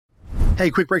Hey,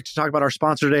 quick break to talk about our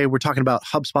sponsor today. We're talking about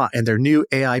HubSpot and their new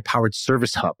AI-powered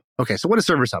Service Hub. Okay, so what is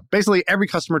Service Hub? Basically, every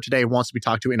customer today wants to be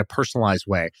talked to in a personalized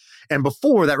way. And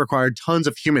before, that required tons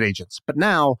of human agents. But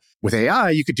now, with AI,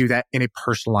 you could do that in a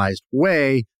personalized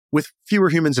way with fewer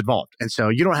humans involved. And so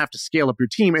you don't have to scale up your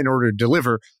team in order to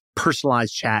deliver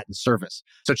personalized chat and service.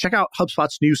 So check out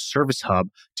HubSpot's new Service Hub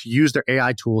to use their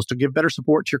AI tools to give better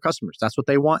support to your customers. That's what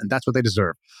they want and that's what they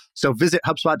deserve. So visit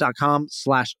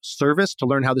HubSpot.com/service to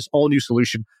learn how this all new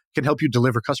solution can help you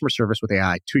deliver customer service with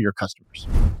AI to your customers.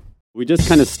 We just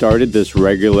kind of started this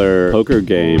regular poker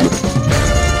game.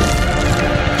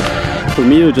 For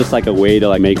me, it was just like a way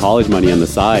to make college money on the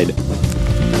side.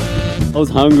 I was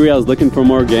hungry. I was looking for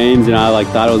more games, and I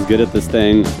thought I was good at this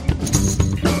thing.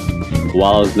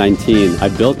 While I was 19, I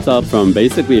built up from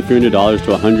basically a few $100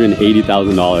 to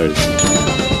 $180,000.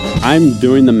 I'm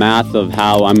doing the math of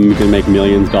how I'm going to make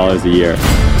millions of dollars a year.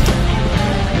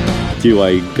 Do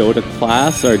I go to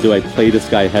class or do I play this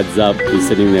guy heads up who's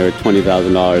sitting there at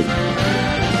 $20,000?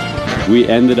 We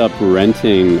ended up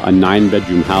renting a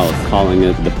 9-bedroom house, calling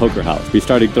it the Poker House. We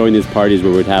started throwing these parties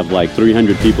where we'd have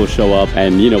 300 people show up,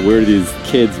 and we're these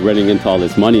kids running into all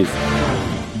this money.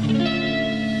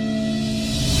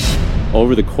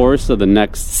 Over the course of the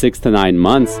next 6 to 9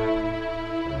 months,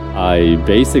 I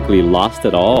basically lost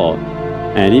it all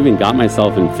and even got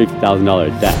myself in $50,000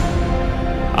 debt.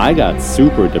 I got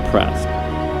super depressed.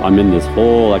 I'm in this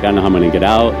hole, I don't know how I'm going to get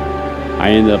out.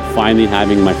 I ended up finally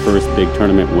having my first big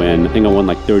tournament win. I think I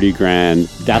won 30 grand.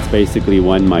 That's basically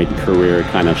when my career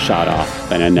kind of shot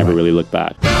off and I never really looked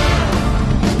back.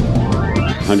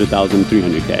 100,000,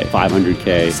 300K,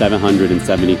 500K,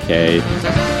 770K.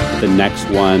 The next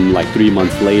one, 3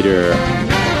 months later,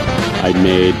 I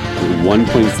made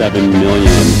 1.7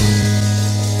 million.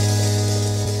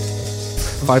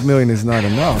 5 million is not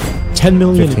enough. 10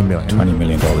 million. 15 million. $20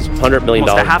 million. $100 million.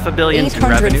 Almost $500 million in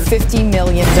revenue. $850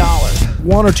 million.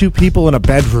 One or two people in a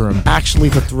bedroom actually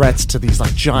the threats to these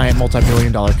giant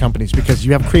multi-million-dollar companies because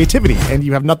you have creativity and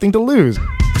you have nothing to lose.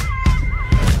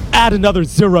 Add another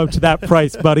zero to that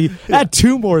price, buddy. Add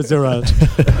 2 more zeros.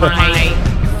 My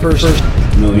First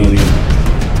million.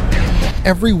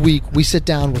 Every week, we sit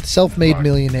down with self-made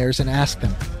millionaires and ask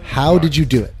them, how did you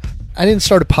do it? I didn't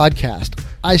start a podcast.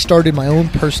 I started my own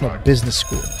personal business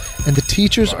school. And the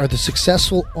teachers are the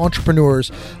successful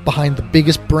entrepreneurs behind the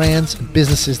biggest brands and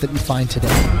businesses that you find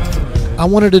today. I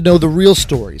wanted to know the real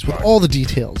stories with all the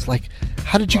details, like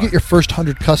how did you get your first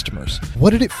 100 customers?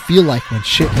 What did it feel like when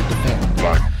shit hit the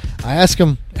fan? I asked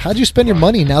them, how'd you spend your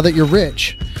money now that you're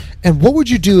rich? And what would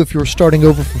you do if you were starting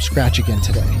over from scratch again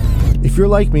today? If you're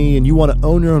like me and you want to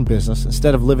own your own business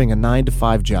instead of living a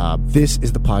 9-to-5 job, this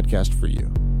is the podcast for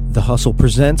you. The Hustle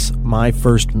presents My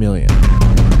First Million.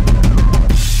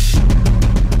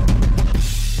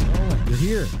 You're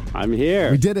here. I'm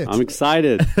here. We did it. I'm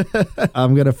excited.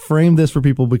 I'm going to frame this for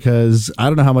people because I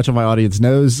don't know how much of my audience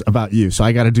knows about you. So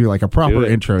I got to do a proper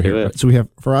intro here. So we have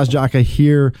Faraz Jaka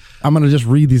here. I'm going to just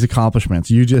read these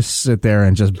accomplishments. You just sit there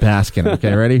and just bask in it.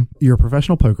 Okay, ready? You're a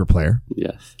professional poker player.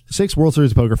 Yes. 6 World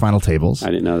Series of Poker final tables.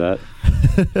 I didn't know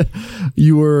that.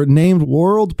 You were named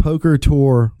World Poker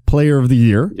Tour Player of the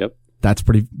Year. Yep. That's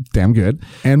pretty damn good.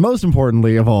 And most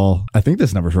importantly of all, I think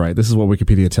this number's right. This is what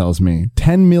Wikipedia tells me.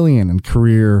 10 million in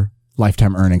career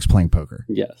lifetime earnings playing poker.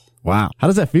 Yes. Wow. How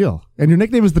does that feel? And your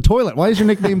nickname is The Toilet. Why is your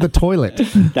nickname The Toilet?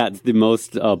 That's the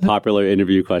most popular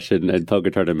interview question in poker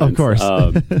tournaments. Of course.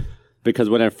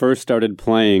 Because when I first started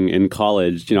playing in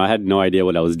college, I had no idea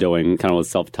what I was doing. Kind of was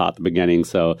self-taught at the beginning.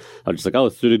 So I was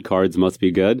just suited cards must be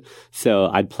good. So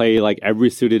I'd play every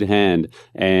suited hand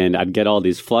and I'd get all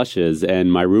these flushes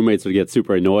and my roommates would get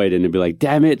super annoyed and they'd be like,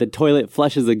 damn it, the toilet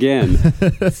flushes again.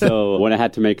 So when I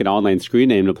had to make an online screen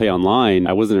name to play online,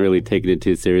 I wasn't really taking it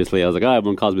too seriously. I was like,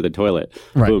 everyone calls me the toilet.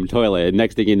 Right. Boom, toilet. And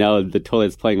next thing you know, the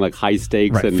toilet's playing high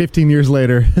stakes. Right. And 15 years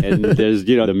later. and there's,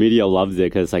 the media loves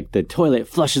it because the toilet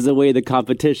flushes away the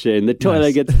competition. The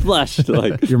toilet gets flushed.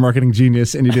 You're a marketing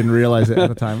genius and you didn't realize it at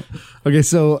the time. Okay,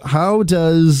 so how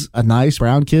does a nice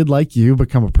brown kid like you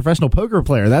become a professional poker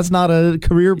player? That's not a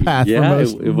career path for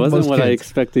most it wasn't what kids. I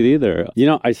expected either.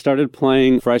 I started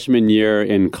playing freshman year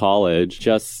in college.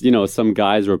 Just, some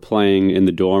guys were playing in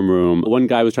the dorm room. One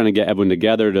guy was trying to get everyone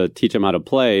together to teach them how to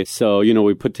play. So,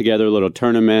 we put together a little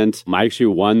tournament. I actually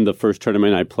won the first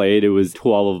tournament I played. It was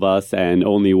 12 of us and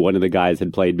only one of the guys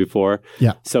had played before.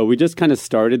 Yeah. So we just kind of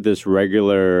started this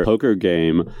regular poker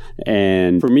game.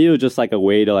 And for me, it was just a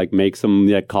way to make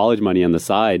some college money on the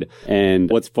side.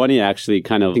 And what's funny, actually,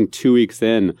 I think 2 weeks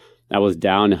in, I was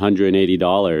down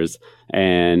 $180.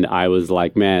 And I was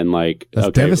like, man, like that's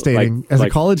devastating as a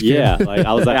college kid. Yeah, like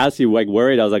I was like actually like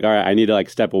worried. I was like, all right, I need to like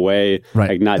step away,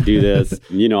 like not do this.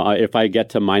 If I get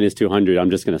to minus 200, I'm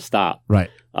just gonna stop. Right.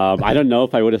 I don't know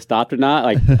if I would have stopped or not.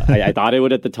 Like I thought I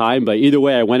would at the time, but either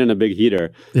way, I went in a big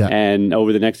heater. Yeah. And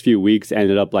over the next few weeks,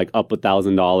 ended up like up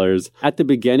 $1,000. At the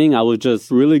beginning, I was just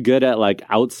really good at like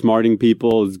outsmarting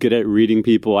people. Was good at reading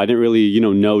people. I didn't really,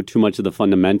 know too much of the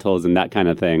fundamentals and that kind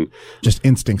of thing. Just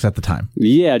instincts at the time.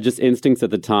 Yeah, just instincts at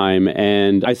the time.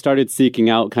 And I started seeking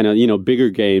out kind of, bigger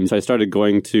games. I started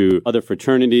going to other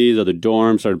fraternities, other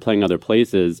dorms, started playing other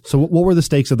places. So what were the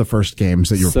stakes of the first games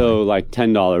that you were playing? So like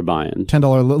 $10 buy-in.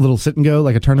 $10 little sit and go,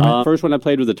 like a tournament? First one I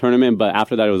played was a tournament, but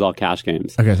after that it was all cash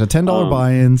games. Okay, so $10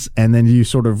 buy-ins, and then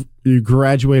you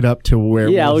graduate up to where?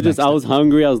 Yeah, I was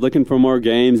hungry. I was looking for more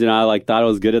games, and I thought I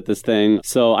was good at this thing.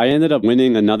 So I ended up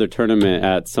winning another tournament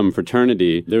at some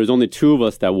fraternity. There was only 2 of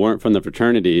us that weren't from the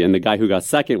fraternity, and the guy who got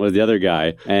second was the other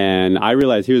guy. And I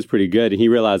realized he was pretty good, and he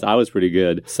realized I was pretty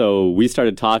good. So we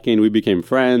started talking. We became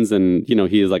friends, and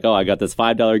he was like, "Oh, I got this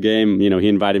 $5 game." He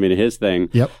invited me to his thing.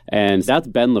 Yep. And that's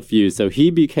Ben LaFuse. So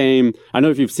he became. I don't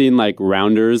know if you've seen like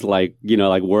rounders, like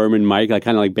like Worm and Mike, like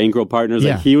kind of like bankroll partners.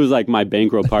 Yeah. Like he was like my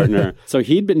bankroll partner. So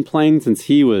he'd been playing since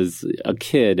he was a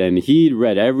kid, and he'd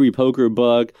read every poker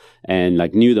book and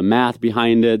like knew the math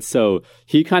behind it. So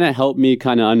he kind of helped me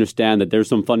kind of understand that there's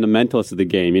some fundamentals to the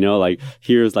game, like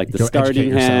here's like the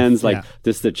starting hands, like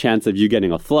this is the chance of you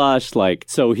getting a flush. Like,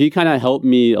 so he kind of helped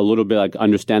me a little bit like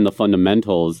understand the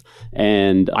fundamentals.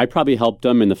 And I probably helped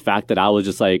him in the fact that I was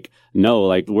just like, no,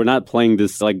 like we're not playing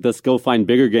this, like let's go find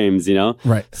bigger games,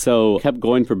 Right. So kept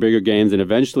going for bigger games, and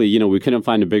eventually, we couldn't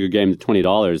find a bigger game at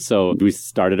 $20. So we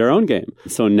started our own game.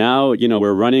 So now,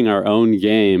 we're running our own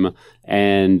game.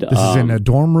 And this is in a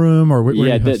dorm room, or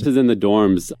where this is in the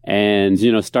dorms. And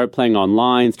start playing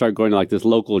online, start going to like this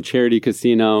local charity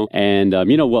casino, and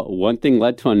what one thing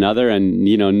led to another, and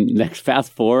next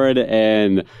fast forward,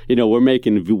 and we're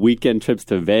making weekend trips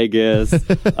to Vegas.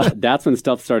 That's when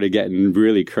stuff started getting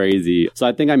really crazy. So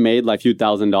I think I made like a few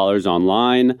 $1,000s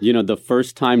online. The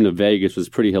first time to Vegas was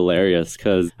pretty hilarious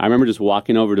because I remember just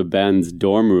walking over to Ben's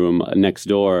dorm room next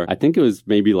door. I think it was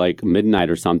maybe like midnight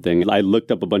or something. I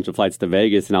looked up a bunch of flights to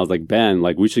Vegas, and I was like, Ben,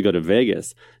 like we should go to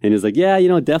Vegas. And he's like, yeah,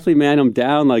 definitely, man, I'm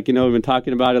down. Like, we've been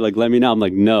talking about it. Like, let me know. I'm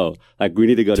like, no, like we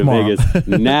need to go Tomorrow. to Vegas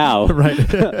now. Right.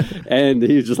 And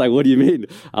he's just like, what do you mean?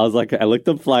 I was like, I looked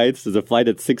up flights. There's a flight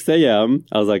at 6 a.m.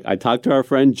 I was like, I talked to our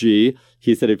friend G.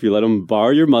 He said, if you let him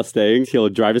borrow your Mustang, he'll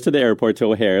drive us to the airport to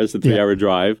O'Hare. It's a 3-hour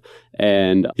drive.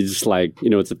 And he's just like,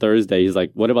 it's a Thursday. He's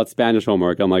like, what about Spanish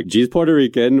homework? I'm like, G's Puerto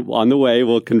Rican. On the way,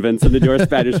 we'll convince him to do our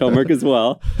Spanish homework as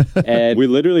well. And we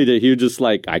literally did. He was just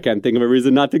like, I can't think of a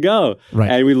reason not to go. Right.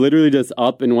 And we literally just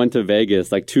up and went to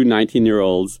Vegas, like 2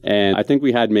 19-year-olds. And I think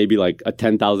we had maybe like a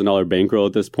 $10,000 bankroll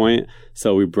at this point.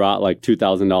 So we brought like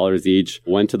 $2,000 each,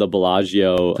 went to the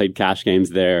Bellagio, played cash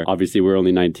games there. Obviously, we were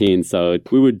only 19. So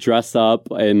we would dress up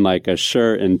in like a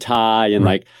shirt and tie and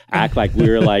like act like we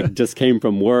were like just came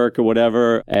from work or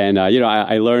whatever. And,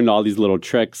 I learned all these little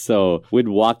tricks. So we'd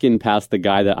walk in past the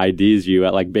guy that IDs you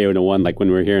at like Bay 101, like when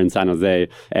we were here in San Jose.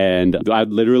 And I'd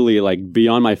literally like be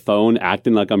on my phone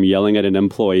acting like I'm yelling at an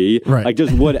employee. Right. Like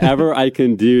just whatever I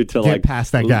can do to get like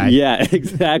past that guy. Yeah,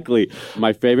 exactly.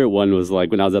 My favorite one was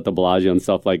like when I was at the Bellagio and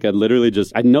stuff, like I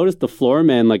noticed the floor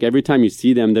man, like every time you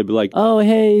see them, they'd be like, oh,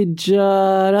 hey,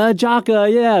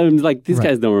 Jaka, yeah. And like, these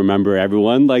guys don't remember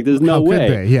everyone. Like, there's no way.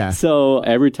 Could they? Yeah. So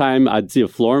every time I'd see a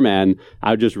floor man,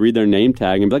 I would just read their name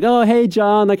tag and be like, oh, hey,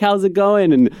 John, like, how's it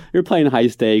going? And you're playing high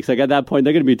stakes. Like, at that point,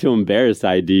 they're going to be too embarrassed to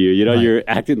ID you. You're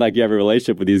acting like you have a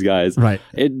relationship with these guys. Right.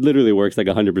 It literally works like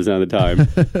 100% of the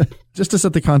time. Just to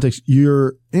set the context,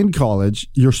 you're in college.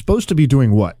 You're supposed to be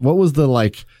doing what? What was the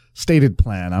stated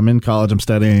plan? I'm in college, I'm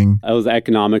studying. I was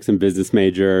economics and business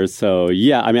major. So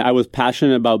yeah, I mean, I was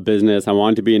passionate about business. I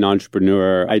wanted to be an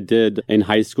entrepreneur. I did in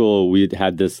high school, we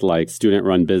had this student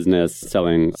run business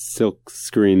selling silk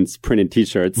screens, printed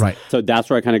t-shirts. Right. So that's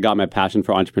where I kind of got my passion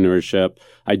for entrepreneurship.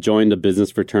 I joined a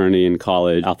business fraternity in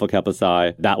college, Alpha Kappa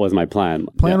Psi. That was my plan.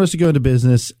 Plan was to go into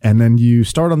business, and then you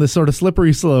start on this sort of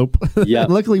slippery slope. Yeah.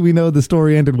 Luckily, we know the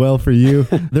story ended well for you.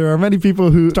 There are many people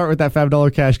who start with that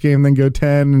 $5 cash game, then go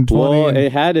 10 and 20. Well,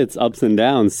 it had its ups and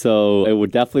downs, so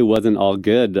it definitely wasn't all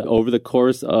good. Over the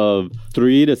course of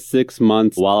 3 to 6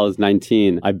 months while I was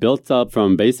 19, I built up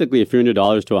from basically a few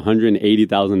 $100 to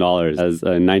 $180,000 as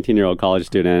a 19-year-old college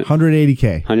student.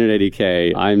 $180K.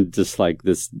 $180K. I'm just like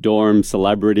this dorm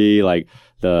celebrity, like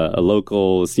the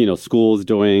local, schools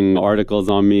doing articles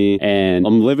on me, and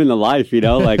I'm living the life,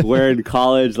 like we're in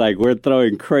college, like we're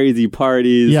throwing crazy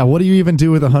parties. Yeah. What do you even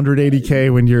do with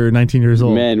 180K when you're 19 years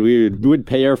old? Man, we would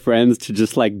pay our friends to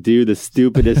just like do the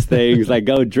stupidest things, like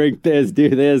go drink this, do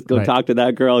this, go talk to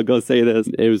that girl, go say this.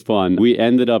 It was fun. We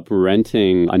ended up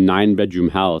renting a 9-bedroom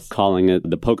house, calling it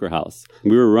the Poker House.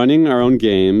 We were running our own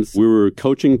games. We were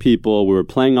coaching people. We were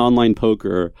playing online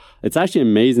poker. It's actually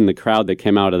amazing the crowd that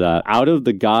came out of that. Out of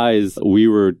the guys we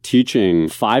were teaching,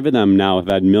 5 of them now have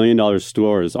had $1 million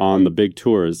stores on the big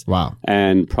tours. Wow.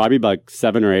 And probably about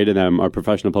 7 or 8 of them are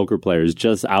professional poker players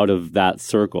just out of that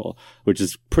circle, which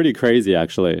is pretty crazy,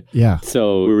 actually. Yeah.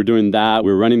 So we were doing that.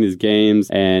 We were running these games,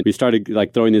 and we started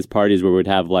like throwing these parties where we'd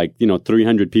have like,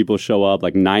 300 people show up,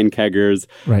 like 9 keggers.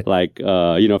 Right. Like,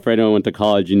 for anyone who went to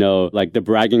college, like the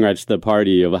bragging rights to the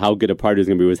party of how good a party was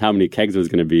going to be was how many kegs it was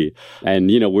going to be.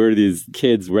 And, we're these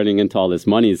kids running into all this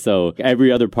money. So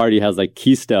every other party has like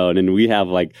Keystone, and we have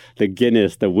like the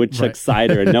Guinness, the Woodchuck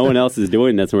cider, and no one else is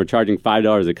doing this. And we're charging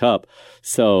 $5 a cup.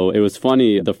 So it was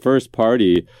funny. The first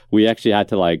party, we actually had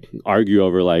to like argue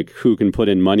over like who can put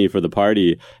in money for the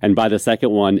party. And by the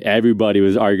second one, everybody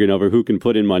was arguing over who can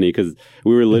put in money because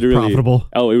we were literally profitable.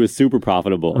 Oh, it was super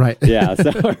profitable. Right. Yeah.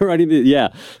 So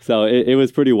So it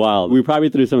was pretty wild. We probably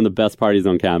threw some of the best parties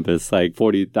on campus, like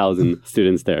 40,000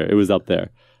 students there. It was up there.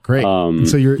 Great.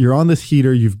 So you're on this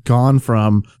heater. You've gone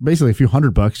from basically a few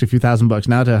 $100 to a few $1,000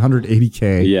 now to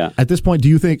 180K. Yeah. At this point, do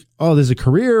you think, oh, there's a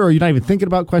career, or you're not even thinking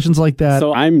about questions like that?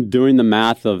 So I'm doing the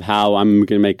math of how I'm going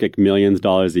to make like millions of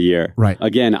dollars a year. Right.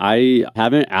 Again, I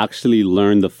haven't actually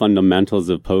learned the fundamentals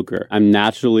of poker. I'm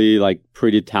naturally like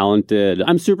pretty talented.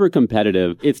 I'm super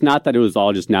competitive. It's not that it was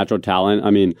all just natural talent.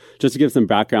 I mean, just to give some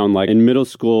background, like in middle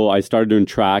school, I started doing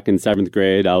track in 7th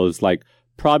grade. I was like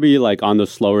probably like on the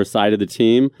slower side of the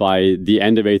team. By the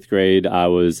end of 8th grade, I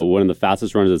was one of the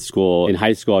fastest runners at school. In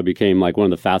high school, I became like one of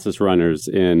the fastest runners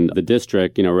in the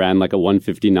district, ran like a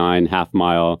 159 half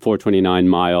mile, 429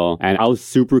 mile. And I was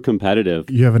super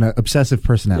competitive. You have an obsessive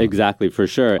personality. Exactly, for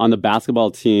sure. On the basketball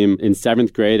team in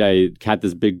 7th grade, I had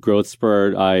this big growth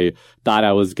spurt. I thought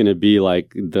I was going to be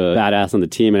like the badass on the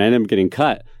team, and I ended up getting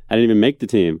cut. I didn't even make the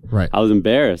team. Right. I was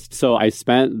embarrassed. So I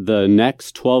spent the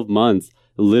next 12 months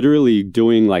literally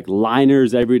doing like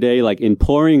liners every day, like in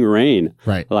pouring rain.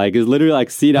 Right. Like it's literally like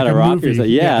Seat out of Rockers.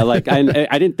 Like, like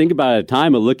I didn't think about it at the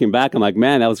time, but looking back, I'm like,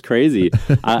 man, that was crazy.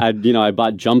 I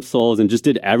bought jump soles and just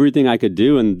did everything I could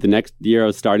do. And the next year I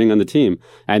was starting on the team.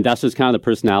 And that's just kind of the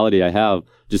personality I have.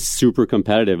 Just super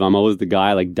competitive. I'm always the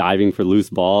guy like diving for loose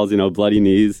balls, bloody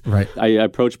knees. Right. I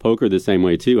approach poker the same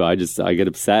way too. I get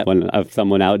upset when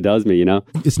someone outdoes me,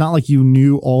 It's not like you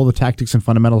knew all the tactics and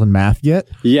fundamentals in math yet.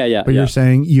 Yeah. But you're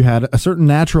saying you had a certain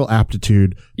natural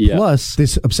aptitude plus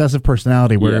this obsessive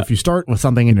personality where if you start with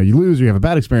something, you lose or you have a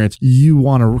bad experience, you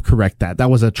want to correct that. That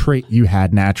was a trait you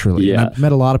had naturally. Yeah. And I've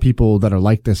met a lot of people that are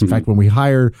like this. In fact, when we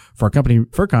hired for our company,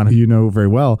 Furcon, who you know very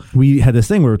well, we had this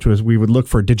thing which was we would look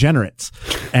for degenerates.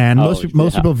 And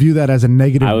most people view that as a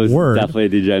negative word. I was definitely a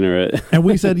degenerate. And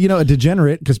we said, a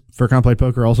degenerate, because Furcon played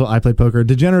poker, also I played poker.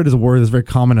 Degenerate is a word that's very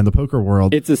common in the poker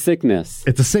world. It's a sickness.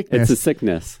 It's a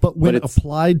sickness. But when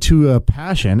applied to a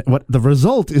passion, what the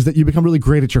result is that you become really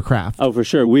great at your craft. Oh, for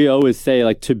sure. We always say,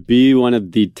 like, to be one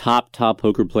of the top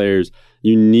poker players,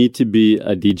 you need to be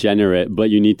a degenerate,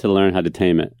 but you need to learn how to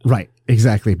tame it. Right.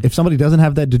 Exactly. If somebody doesn't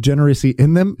have that degeneracy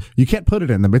in them, you can't put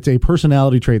it in them. It's a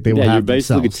personality trait they will have themselves.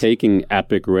 You're basically taking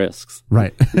epic risks.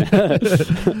 Right.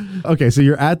 Okay, so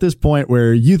you're at this point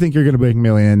where you think you're going to make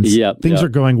millions. Things are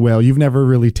going well. You've never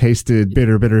really tasted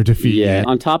bitter defeat yet.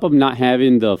 On top of not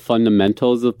having the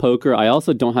fundamentals of poker, I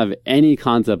also don't have any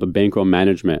concept of bankroll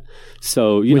management.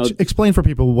 So, explain for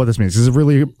people what this means. This is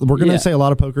really, we're going to say a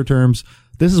lot of poker terms.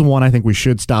 This is one I think we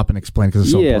should stop and explain because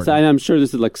it's so important. Yes, I'm sure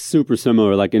this is like super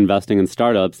similar, like investing in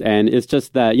startups. And it's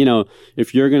just that,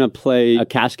 if you're going to play a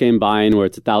cash game buy-in where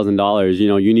it's $1,000,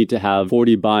 you need to have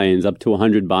 40 buy-ins up to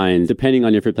 100 buy-ins, depending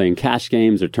on if you're playing cash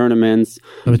games or tournaments.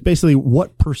 So it's basically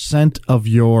what % of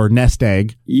your nest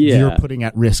egg you're putting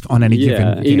at risk on any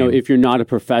given game. If you're not a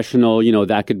professional,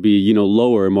 that could be,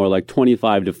 lower, more like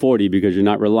 25 to 40 because you're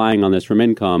not relying on this from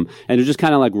income. And there's just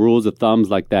kind of like rules of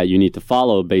thumbs like that you need to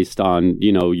follow based on,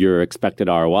 your expected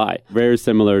ROI. Very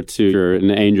similar to if you're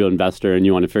an angel investor and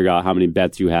you want to figure out how many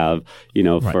bets you have,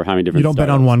 for how many different You don't bet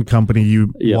on one company.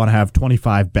 You want to have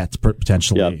 25 bets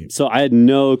potentially. So I had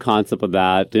no concept of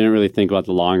that. Didn't really think about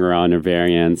the long run or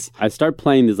variance. I start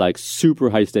playing these like super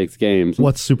high stakes games.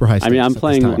 What's super high stakes? I mean, I'm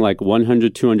playing like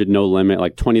 100, 200 no limit,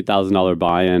 like $20,000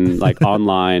 buy-in, like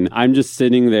online. I'm just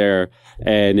sitting there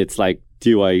and it's like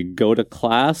do I go to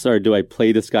class or do I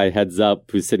play this guy heads up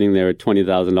who's sitting there at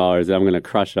 $20,000 and I'm going to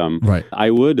crush him? Right. I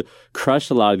would crush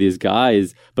a lot of these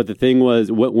guys. But the thing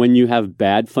was, when you have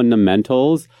bad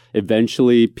fundamentals,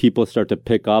 eventually people start to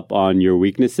pick up on your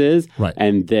weaknesses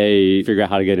and they figure out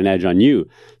how to get an edge on you.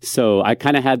 So I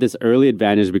kind of had this early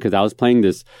advantage because I was playing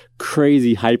this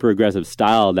crazy hyper-aggressive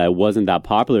style that wasn't that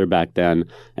popular back then,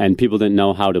 and people didn't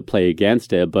know how to play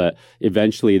against it, but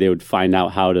eventually they would find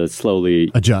out how to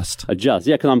slowly adjust.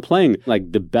 Yeah, because I'm playing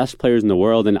like the best players in the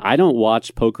world, and I don't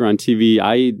watch poker on TV.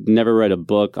 I never read a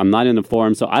book. I'm not in the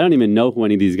forum, so I don't even know who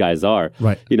any of these guys are.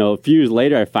 Right. You know, a few years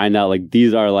later, I find out like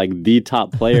these are like the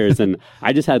top players, and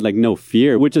I just had like no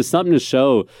fear, which is something to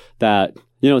show that,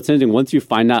 you know, it's interesting. Once you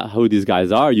find out who these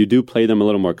guys are, you do play them a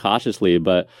little more cautiously,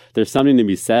 but there's something to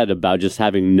be said about just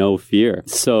having no fear.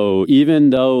 So even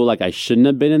though like I shouldn't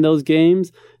have been in those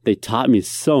games, they taught me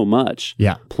so much.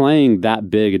 Yeah. Playing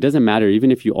that big, it doesn't matter. Even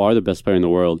if you are the best player in the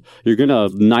world, you're going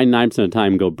to 99% of the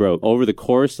time go broke. Over the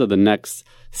course of the next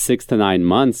 6 to 9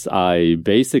 months, I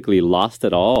basically lost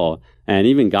it all and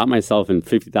even got myself in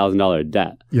 $50,000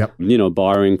 debt. Yep. You know,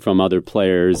 borrowing from other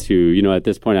players who, you know, at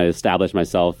this point I established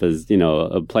myself as, you know,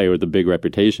 a player with a big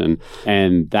reputation.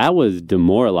 And that was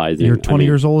demoralizing. You're 20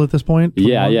 years old at this point?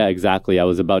 21? Yeah, exactly. I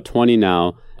was about 20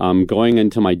 now. Going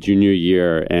into my junior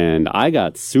year, and I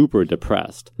got super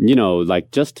depressed. You know,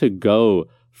 like just to go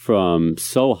from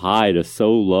so high to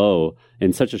so low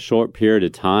in such a short period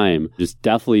of time just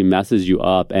definitely messes you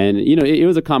up. And, you know, it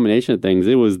was a combination of things.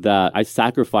 It was that I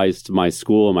sacrificed my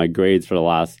school and my grades for the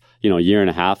last, you know, year and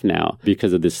a half now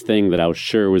because of this thing that I was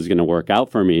sure was going to work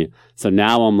out for me. So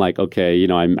now I'm like, okay, you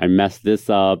know, I messed this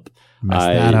up.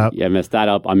 I messed that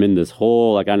up. I'm in this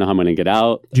hole. Like, I don't know how I'm going to get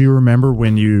out. Do you remember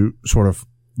when you sort of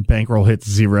bankroll hits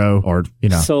zero, or, you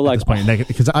know, so like, at this point, negative?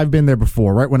 Because I've been there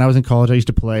before, right? When I was in college, I used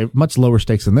to play much lower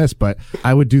stakes than this, but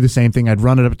I would do the same thing. I'd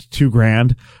run it up to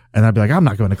 $2,000 and I'd be like, I'm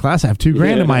not going to class. I have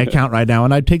 $2,000 in my account right now.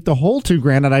 And I'd take the whole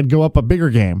 $2,000 and I'd go up a bigger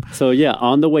game. So yeah,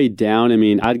 on the way down, I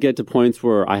mean, I'd get to points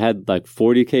where I had like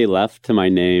 $40K left to my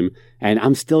name, and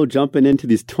I'm still jumping into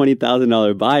these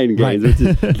 $20,000 buy-in games.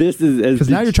 Right. This is because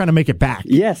now you're trying to make it back.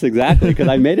 Yes, exactly. Because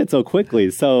I made it so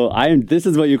quickly. So this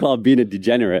is what you call being a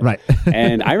degenerate. Right.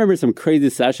 And I remember some crazy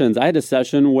sessions. I had a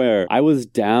session where I was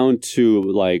down to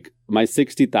like my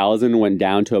 60,000 went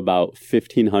down to about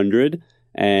 1,500.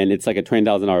 And it's like a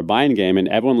 $20,000 buy-in game, and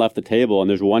everyone left the table, and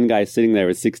there's one guy sitting there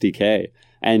with 60K.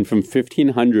 And from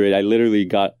 1,500, I literally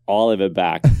got all of it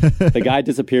back. The guy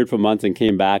disappeared for months and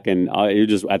came back, and you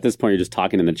just at this point you're just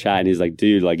talking in the chat, and he's like,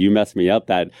 "Dude, like you messed me up."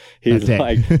 He's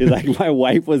like, my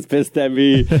wife was pissed at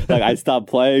me. Like I stopped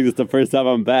playing. It's the first time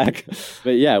I'm back.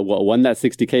 But yeah, won that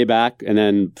 60K back, and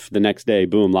then the next day,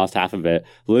 boom, lost half of it.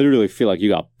 Literally feel like you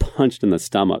got punched in the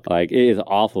stomach. Like it is an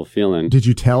awful feeling. Did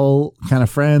you tell kind of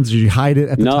friends? Did you hide it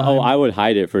at the time? No, I would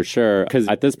hide it for sure, because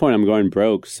at this point I'm going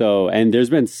broke. So, and there's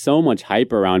been so much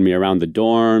hype around me, around the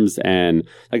dorms, and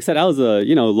like I said, I was a,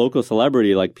 you know, local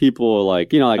celebrity. Like people,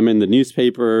 like, you know, like I'm in the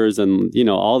newspapers and, you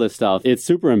know, all this stuff. It's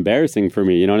super embarrassing for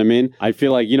me, you know what I mean? I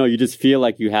feel like, you know, you just feel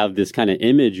like you have this kind of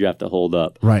image you have to hold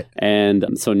up. Right. And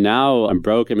so now I'm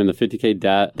broke. I'm in the 50K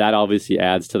debt. That obviously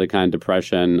adds to the kind of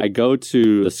depression. I go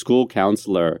to the school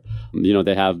counselor. You know,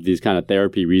 they have these kind of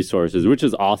therapy resources, which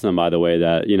is awesome, by the way,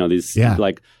 that, you know, these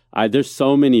like, there's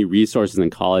so many resources in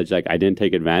college like I didn't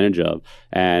take advantage of,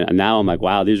 and now I'm like,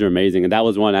 wow, these are amazing. And that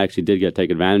was one I actually did take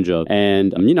advantage of.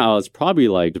 And you know, I was probably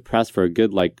like depressed for a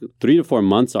good like 3 to 4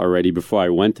 months already before I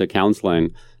went to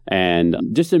counseling. And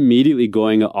just immediately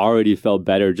going already felt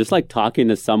better, just like talking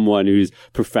to someone who's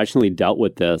professionally dealt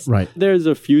with this. Right. There's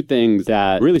a few things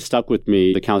that really stuck with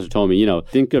me. The counselor told me, you know,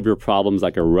 think of your problems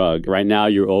like a rug. Right now,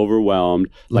 you're overwhelmed.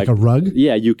 Like a rug?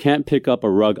 Yeah, you can't pick up a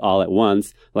rug all at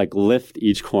once. Like lift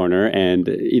each corner and,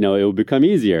 you know, it will become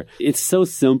easier. It's so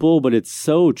simple, but it's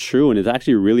so true. And it's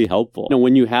actually really helpful. You know,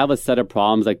 when you have a set of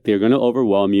problems, like they're going to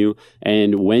overwhelm you.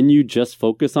 And when you just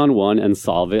focus on one and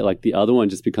solve it, like the other one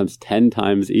just becomes 10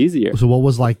 times easier. So what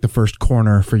was like the first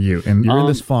corner for you? And you're in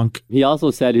this funk. He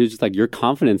also said, he was just like, your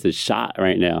confidence is shot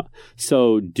right now.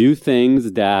 So do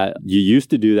things that you used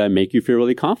to do that make you feel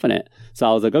really confident. So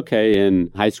I was like, okay,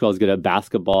 in high school, I was good at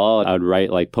basketball. I would write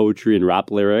like poetry and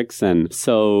rap lyrics. And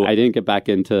so I didn't get back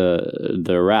into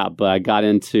the rap, but I got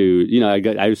into, you know,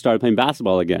 I started playing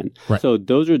basketball again. Right. So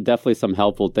those are definitely some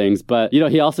helpful things. But, you know,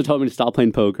 he also told me to stop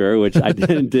playing poker, which I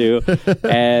didn't do.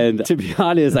 And to be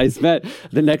honest, I spent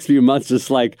the next few months just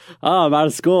like, oh, I'm out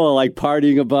of school, like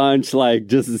partying a bunch, like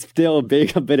just still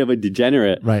being a bit of a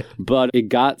degenerate. Right. But it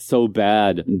got so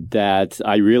bad that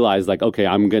I realized like, okay,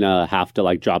 I'm going to have to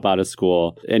like drop out of school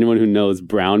school. Anyone who knows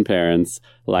brown parents,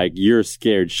 like, you're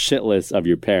scared shitless of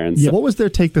your parents. Yeah. What was their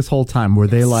take this whole time? Were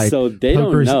they like, so they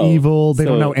poker's don't know. evil? They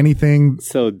don't know anything?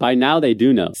 So by now they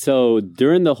do know. So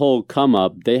during the whole come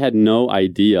up, they had no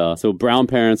idea. So brown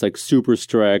parents, like super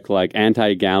strict, like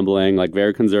anti-gambling, like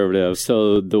very conservative.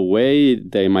 So the way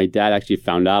my dad actually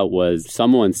found out was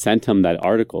someone sent him that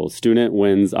article, student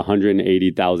wins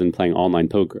 $180,000 playing online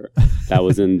poker. That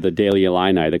was in the Daily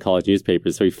Illini, the college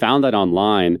newspaper. So he found that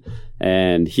online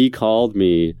and he called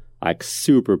me like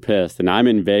super pissed. And I'm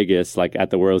in Vegas, like at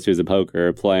the World Series of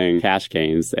Poker playing cash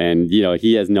games. And, you know,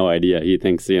 he has no idea. He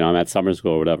thinks, you know, I'm at summer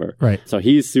school or whatever. Right. So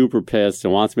he's super pissed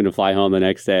and wants me to fly home the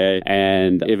next day.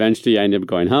 And eventually I end up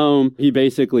going home. He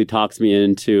basically talks me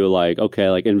into like,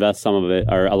 okay, like invest some of it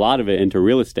or a lot of it into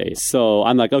real estate. So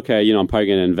I'm like, okay, you know, I'm probably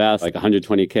going to invest like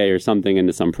 $120K or something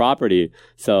into some property.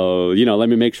 So, you know, let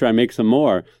me make sure I make some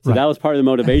more. So that was part of the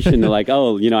motivation to like,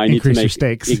 oh, you know, I need to make your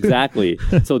stakes. Exactly.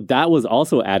 So that was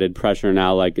also added pressure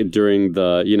now, like during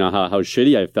the, you know, how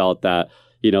shitty I felt that,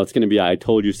 you know, it's going to be, I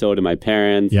told you so to my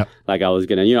parents. Yep. Like I was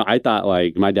going to, you know, I thought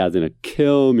like my dad's going to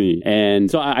kill me.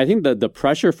 And so I think that the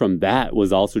pressure from that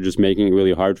was also just making it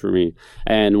really hard for me.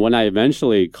 And when I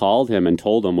eventually called him and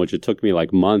told him, which it took me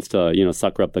like months to, you know,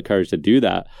 sucker up the courage to do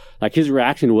that, like his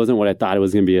reaction wasn't what I thought it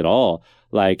was going to be at all.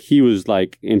 Like he was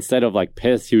like, instead of like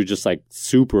pissed, he was just like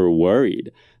super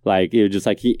worried. Like it was just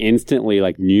like he instantly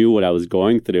like knew what I was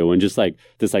going through, and just like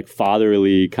this like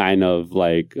fatherly kind of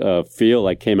like feel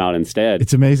like came out instead.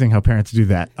 It's amazing how parents do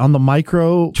that. On the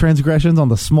micro transgressions, on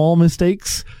the small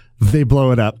mistakes, they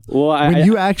blow it up. Well, when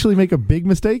you actually make a big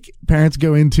mistake, parents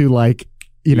go into like,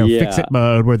 you know, fix it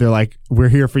mode where they're like, we're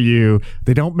here for you.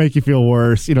 They don't make you feel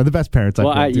worse. You know, the best parents.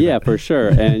 For sure.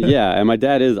 And and my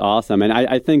dad is awesome. And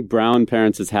I think brown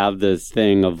parents just have this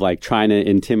thing of like trying to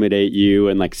intimidate you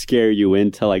and like scare you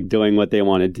into like doing what they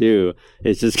want to do.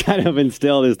 It's just kind of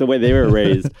instilled as the way they were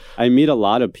raised. I meet a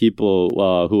lot of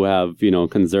people who have, you know,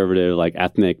 conservative, like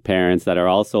ethnic parents that are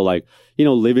also like, you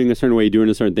know, living a certain way,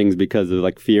 doing certain things because of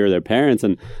like fear of their parents.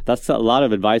 And that's a lot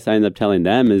of advice I end up telling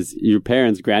them is your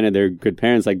parents, granted they're good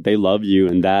parents, like they love you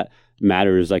and that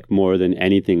matters like more than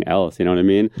anything else. You know what I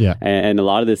mean? Yeah. And a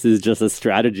lot of this is just a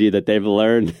strategy that they've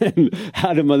learned and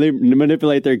how to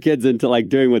manipulate their kids into like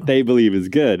doing what they believe is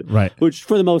good. Right. Which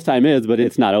for the most time is, but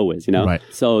it's not always, you know? Right.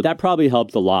 So that probably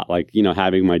helped a lot, like, you know,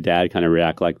 having my dad kind of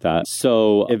react like that.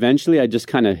 So eventually I just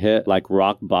kind of hit like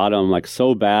rock bottom, like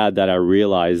so bad that I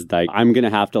realized like I'm going to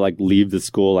have to like leave the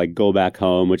school, like go back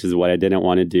home, which is what I didn't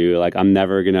want to do. Like I'm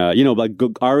never going to, you know, like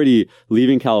already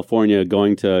leaving California,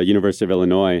 going to University of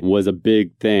Illinois was a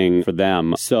big thing for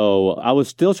them. So I was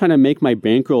still trying to make my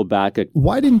bankroll back.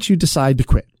 Why didn't you decide to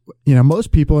quit? You know,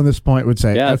 most people in this point would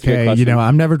say, okay, you know,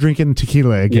 I'm never drinking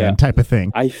tequila again type of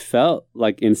thing. I felt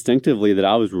like instinctively that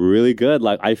I was really good.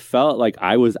 Like I felt like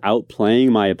I was outplaying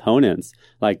my opponents,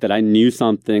 like that I knew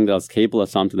something, that I was capable of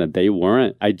something that they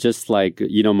weren't. I just like,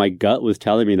 you know, my gut was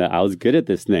telling me that I was good at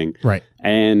this thing. Right.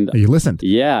 And you listened.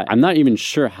 Yeah. I'm not even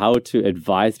sure how to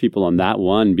advise people on that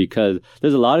one, because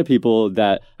there's a lot of people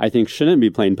that I think shouldn't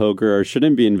be playing poker or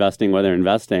shouldn't be investing where they're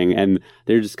investing, and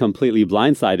they're just completely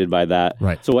blindsided by that.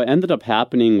 Right. So what ended up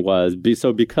happening was,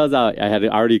 because I had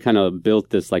already kind of built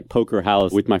this like poker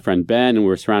house with my friend Ben, and we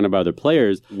were surrounded by other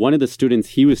players, one of the students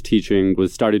he was teaching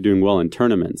started doing well in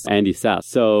tournaments, Andy Sass.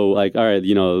 So like, all right,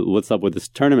 you know, what's up with this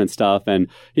tournament stuff? And,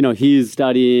 you know, he's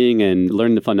studying and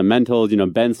learning the fundamentals. You know,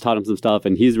 Ben's taught him some stuff,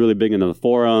 and he's really big into the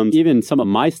forums. Even some of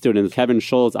my students, Kevin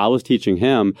Schultz, I was teaching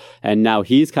him, and now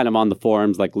he's kind of on the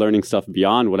forums, like learning stuff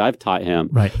beyond what I've taught him.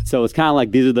 Right. So it's kind of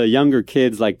like these are the younger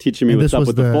kids like teaching me what's up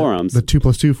with the forums. The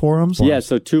 2+2 forums? Yeah,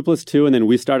 so 2+2, and then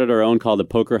we started our own called the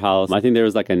Poker House. I think there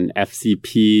was like an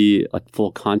FCP, like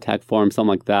full contact forum, something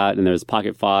like that, and there's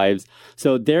Pocket Fives.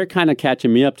 So they're kind of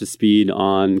catching me up to speed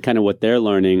on kind of what they're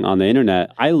learning on the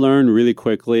internet. I learn really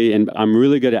quickly, and I'm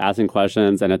really good at asking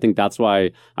questions, and I think that's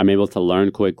why I'm able to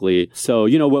learn quickly. So,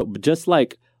 you know, just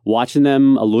like watching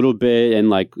them a little bit and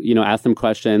like, you know, ask them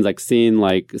questions, like seeing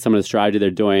like some of the strategy they're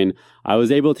doing, I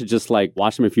was able to just like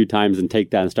watch them a few times and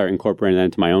take that and start incorporating that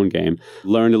into my own game.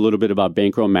 Learned a little bit about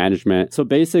bankroll management. So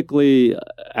basically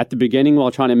at the beginning,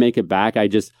 while trying to make it back, I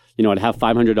just, you know, I'd have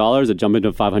 $500, I'd jump into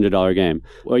a $500 game.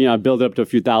 Or, you know, I'd build it up to a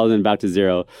few thousand, back to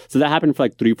zero. So that happened for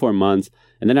like 3-4 months.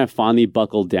 And then I finally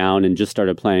buckled down and just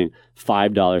started playing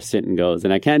 $5 sit and goes.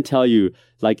 And I can't tell you,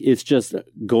 like, it's just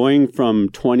going from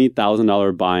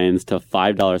 $20,000 buy-ins to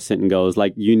 $5 sit and goes.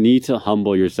 Like, you need to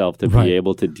humble yourself to be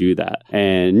able to do that.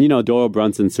 And, you know, Doyle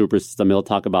Brunson's super system, he'll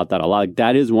talk about that a lot. Like,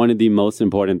 that is one of the most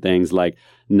important things. Like,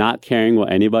 not caring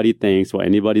what anybody thinks, what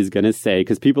anybody's going to say,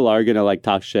 because people are going to like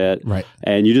talk shit. Right.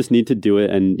 And you just need to do it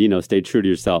and, stay true to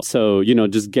yourself. So,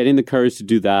 just getting the courage to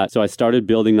do that. So I started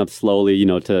building up slowly,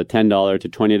 to $10 to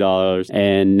 $20.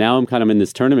 And now I'm kind of in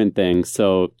this tournament thing.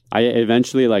 So I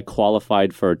eventually like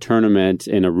qualified for a tournament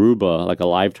in Aruba, like a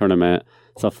live tournament.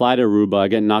 So I fly to Aruba, I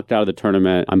get knocked out of the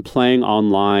tournament. I'm playing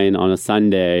online on a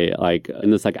Sunday, like in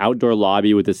this like outdoor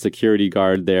lobby with a security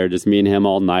guard there, just me and him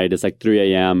all night. It's like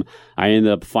 3 a.m. I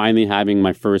ended up finally having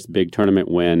my first big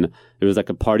tournament win. It was like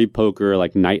a party poker,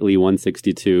 like nightly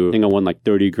 162. I think I won like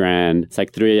 30 grand. It's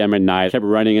like 3 a.m. at night. I kept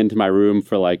running into my room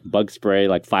for like bug spray,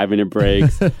 like 5-minute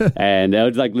breaks. And it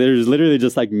was like, there's literally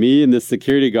just like me and this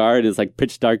security guard. It's like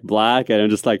pitch dark black. And I'm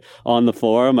just like on the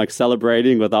floor. I'm like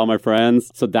celebrating with all my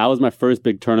friends. So that was my first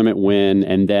big tournament win.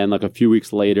 And then like a few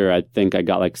weeks later, I think I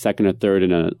got like second or third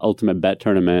in an ultimate bet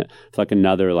tournament for like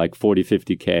another like 40,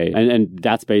 50K. And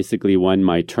that's basically when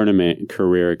my tournament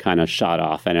career kind of shot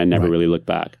off and I never really looked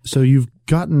back. So you've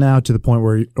gotten now to the point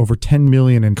where over 10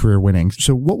 million in career winnings.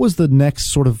 So what was the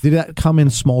next sort of, did that come in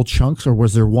small chunks or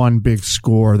was there one big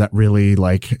score that really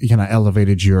like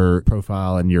elevated your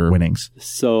profile and your winnings?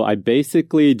 So I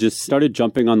basically just started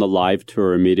jumping on the live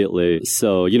tour immediately.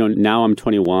 So, now I'm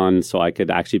 21, so I could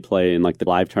actually play in like the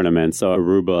live tournament. So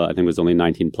Aruba, I think was only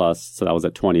 19 plus. So that was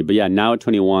at 20. But yeah, now at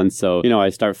 21. So, I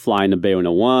start flying to Bay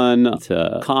 101,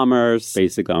 to Commerce,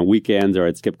 basically on weekends or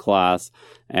I'd skip class.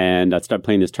 And I started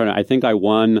playing this tournament. I think I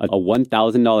won a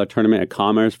 $1,000 tournament at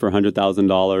Commerce for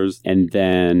 $100,000. And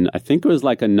then I think it was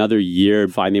like another year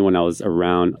finally when I was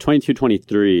around 22,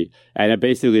 23. And I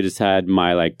basically just had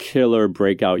my like killer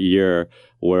breakout year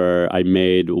where I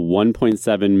made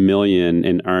 1.7 million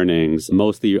in earnings,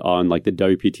 mostly on like the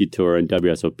WPT Tour and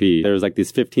WSOP. There was like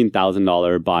these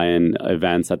 $15,000 buy-in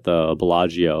events at the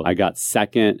Bellagio. I got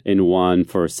second in one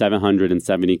for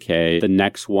 770K. The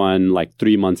next one, like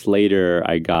 3 months later,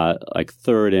 I got like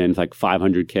third in like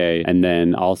 500K. And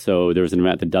then also there was an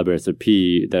event at the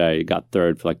WSOP that I got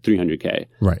third for like 300K.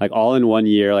 Right. Like all in 1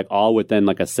 year, like all within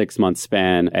like a 6-month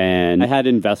span. And I had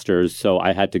investors, so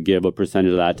I had to give a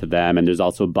percentage of that to them. And there's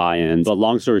also buy-ins. But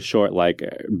long story short, like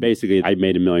basically I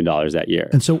made $1 million that year.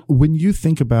 And so when you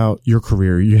think about your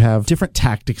career, you have different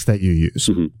tactics that you use.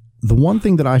 Mm-hmm. The one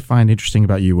thing that I find interesting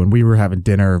about you, when we were having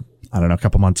dinner, I don't know, a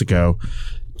couple months ago,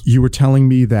 you were telling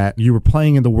me that you were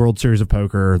playing in the World Series of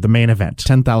Poker, the main event,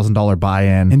 $10,000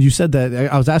 buy-in. And you said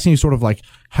that, I was asking you sort of like,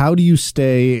 how do you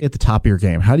stay at the top of your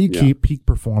game? How do you keep peak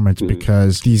performance? Mm-hmm.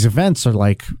 Because these events are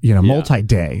like,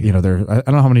 multi-day. I don't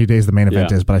know how many days the main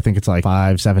event is, but I think it's like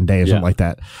 5-7 days, something like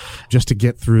that, just to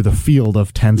get through the field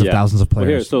of tens of thousands of players.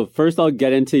 Well, here, so first I'll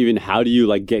get into even how do you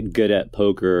like get good at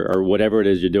poker or whatever it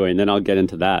is you're doing. Then I'll get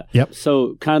into that. Yep.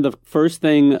 So kind of the first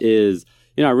thing is,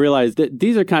 I realized that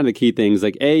these are kind of the key things.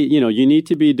 Like, you need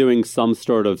to be doing some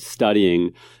sort of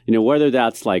studying, whether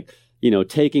that's like,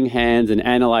 taking hands and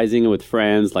analyzing it with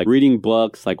friends, like reading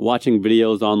books, like watching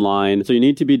videos online. So you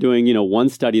need to be doing, one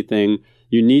study thing.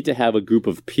 You need to have a group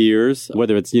of peers,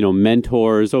 whether it's,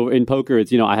 mentors. So in poker,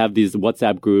 it's, I have these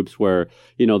WhatsApp groups where,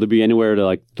 there'll be anywhere to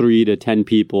like 3 to 10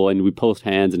 people and we post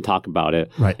hands and talk about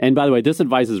it. Right. And by the way, this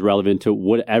advice is relevant to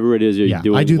whatever it is you're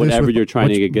doing, whatever you're trying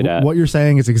to get good at. What you're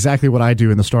saying is exactly what I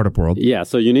do in the startup world. Yeah.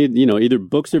 So you need, either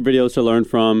books or videos to learn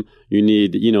from. You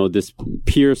need, this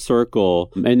peer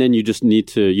circle. And then you just need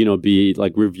to, be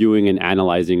like reviewing and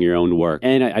analyzing your own work.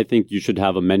 And I think you should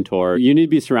have a mentor. You need to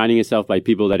be surrounding yourself by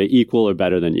people that are equal or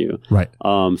better than you. Right.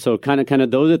 So kind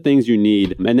of those are things you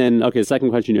need. And then, okay, the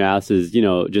second question you asked is,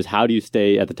 just how do you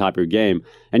stay at the top of your game?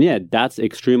 And yeah, that's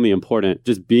extremely important.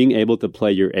 Just being able to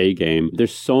play your A game.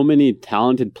 There's so many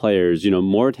talented players,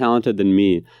 more talented than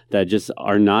me, that just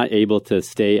are not able to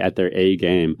stay at their A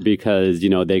game because,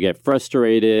 they get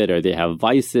frustrated or they have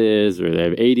vices or they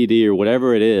have ADD or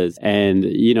whatever it is. And,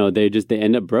 they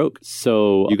end up broke.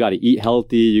 So you got to eat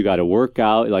healthy. You got to work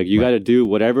out. Like you got to do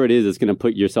whatever it is that's going to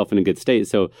put yourself in a good state.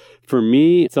 So for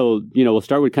me, we'll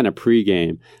start with kind of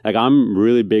pregame. Like I'm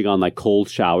really big on like cold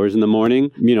showers in the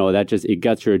morning. That just, it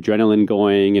gets your adrenaline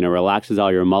going, relaxes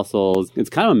all your muscles. It's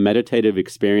kind of a meditative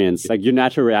experience. Like your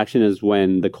natural reaction is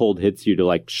when the cold hits you to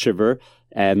like shiver.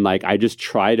 And like, I just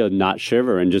try to not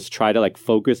shiver and just try to like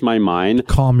focus my mind.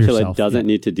 Calm yourself. Till it doesn't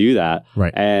need to do that.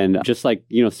 Right. And just like,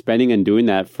 spending and doing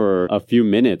that for a few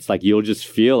minutes, like you'll just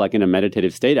feel like in a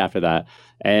meditative state after that.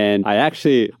 And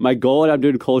my goal when I'm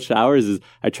doing cold showers is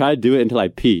I try to do it until I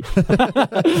pee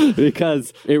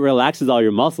because it relaxes all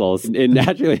your muscles. It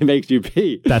naturally makes you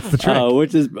pee. That's the trick.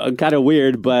 Which is kind of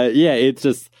weird, but yeah, it's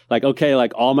just like, okay,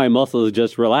 like all my muscles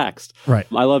just relaxed. Right.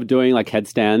 I love doing like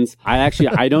headstands.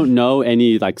 I don't know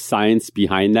any like science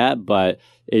behind that, but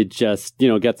it just,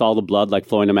 gets all the blood like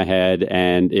flowing to my head.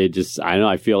 And it just, I don't know,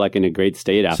 I feel like in a great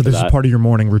state after that. So this is part of your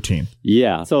morning routine?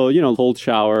 Yeah. So, cold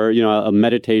shower, a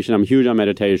meditation. I'm huge on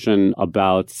meditation.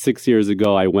 About 6 years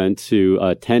ago, I went to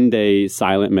a 10-day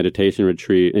silent meditation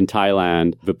retreat in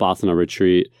Thailand, Vipassana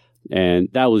retreat. And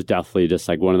that was definitely just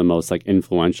like one of the most like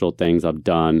influential things I've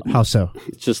done. How so?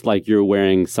 It's just like you're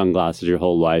wearing sunglasses your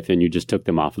whole life and you just took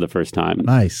them off for the first time.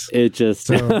 Nice. It just...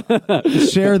 So,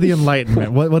 share the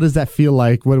enlightenment. What does that feel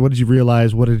like? What did you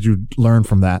realize? What did you learn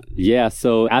from that? Yeah.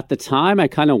 So at the time I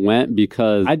kind of went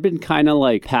because I'd been kind of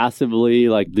like passively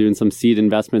like doing some seed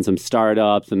investments, some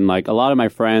startups, and like a lot of my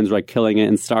friends were like killing it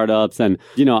in startups. And,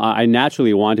 I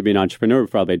naturally wanted to be an entrepreneur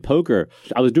before I played poker.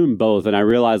 I was doing both. And I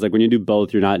realized like when you do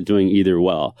both, you're not doing either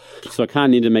well. So I kind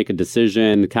of needed to make a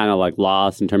decision, kind of like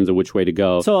lost in terms of which way to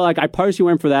go. So like I partially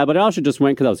went for that, but I also just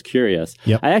went because I was curious.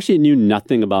 Yep. I actually knew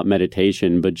nothing about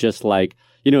meditation, but just like,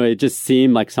 it just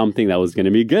seemed like something that was going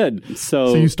to be good.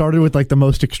 So you started with like the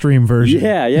most extreme version.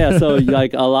 Yeah. So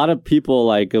like a lot of people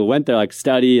like went there, like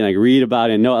study and like read about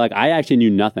it. And no, like I actually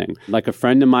knew nothing. Like a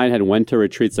friend of mine had went to a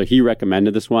retreat. So he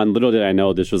recommended this one. Little did I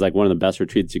know this was like one of the best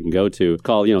retreats you can go to. It's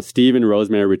called, Steve and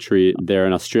Rosemary Retreat. They're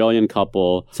an Australian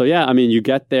couple. So yeah, I mean, you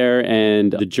get there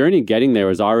and the journey getting there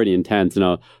was already intense.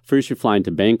 First you fly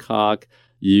into Bangkok.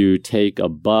 You take a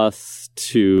bus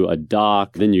to a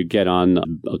dock, then you get on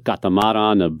a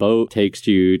catamaran, a boat takes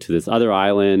you to this other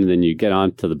island, then you get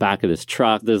on to the back of this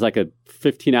truck. There's like a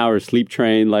 15-hour sleep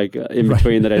train like in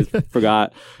between that I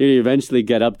forgot. You eventually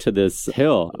get up to this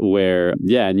hill where,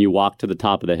 and you walk to the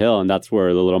top of the hill and that's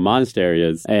where the little monastery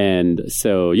is. And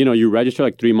so, you register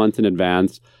like 3 months in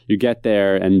advance. You get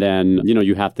there and then,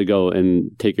 you have to go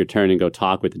and take your turn and go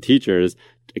talk with the teachers,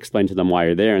 explain to them why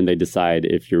you're there, and they decide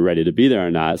if you're ready to be there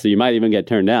or not. So you might even get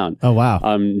turned down. Oh, wow.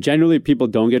 Generally, people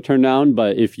don't get turned down,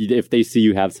 but if they see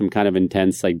you have some kind of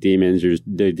intense like demons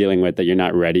they're dealing with that you're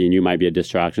not ready and you might be a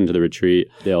distraction to the retreat,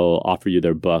 they'll offer you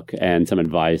their book and some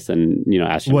advice and,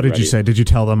 ask you. What did you say? Did you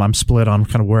tell them I'm split on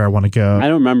kind of where I want to go? I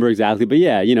don't remember exactly, but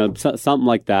yeah, something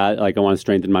like that. Like I want to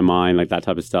strengthen my mind, like that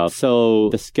type of stuff. So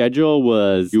the schedule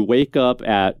was you wake up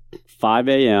at 5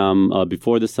 a.m.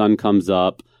 Before the sun comes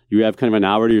up. You have kind of an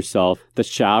hour to yourself. The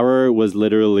shower was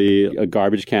literally a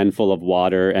garbage can full of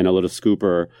water and a little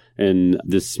scooper in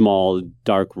this small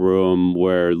dark room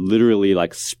where literally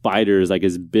like spiders like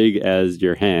as big as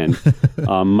your hand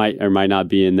might or might not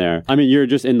be in there. I mean, you're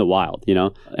just in the wild,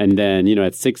 And then,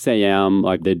 at 6 a.m.,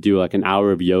 like they do like an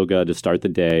hour of yoga to start the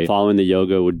day. Following the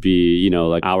yoga would be,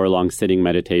 like hour-long sitting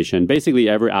meditation. Basically,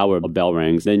 every hour a bell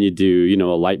rings. Then you do,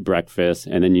 a light breakfast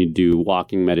and then you do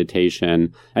walking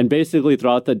meditation. And basically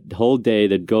throughout the whole day,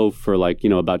 they'd go for like,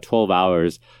 about 12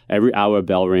 hours. Every hour a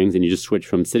bell rings and you just switch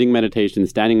from sitting meditation,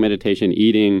 standing meditation,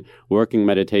 eating, working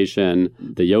meditation,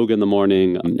 the yoga in the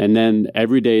morning. And then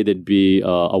every day there'd be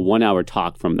a 1 hour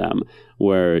talk from them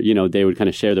where, they would kind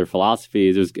of share their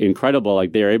philosophies. It was incredible.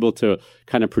 Like they were able to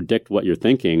kind of predict what you're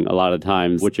thinking a lot of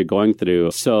times, what you're going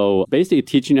through. So basically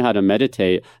teaching you how to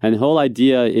meditate. And the whole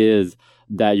idea is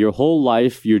that your whole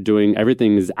life, you're doing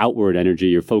everything is outward energy.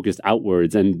 You're focused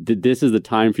outwards. And this is the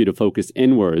time for you to focus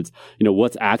inwards.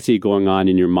 What's actually going on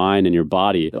in your mind and your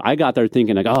body. I got there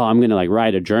thinking like, oh, I'm going to like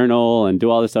write a journal and do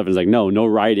all this stuff. And it's like, no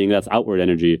writing. That's outward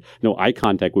energy. No eye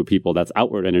contact with people. That's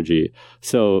outward energy.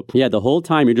 So yeah, the whole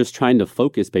time you're just trying to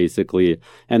focus basically.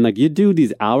 And like you do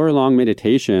these hour-long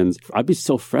meditations. I'd be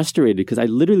so frustrated because I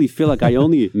literally feel like I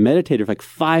only meditated for like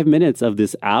 5 minutes of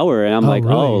this hour. And I'm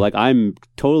like I'm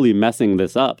totally messing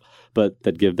this up. But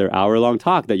they'd give their hour-long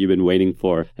talk that you've been waiting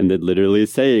for. And they'd literally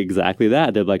say exactly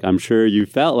that. They're like, I'm sure you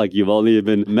felt like you've only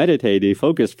been meditating,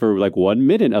 focused for like 1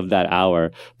 minute of that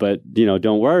hour. But,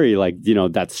 don't worry. Like,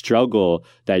 that struggle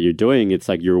that you're doing, it's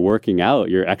like you're working out,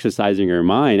 you're exercising your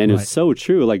mind. And It's so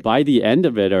true. Like by the end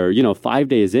of it or, 5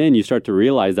 days in, you start to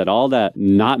realize that all that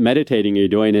not meditating you're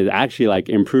doing is actually like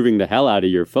improving the hell out of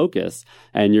your focus.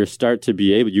 And you start to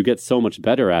be able, you get so much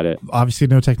better at it. Obviously,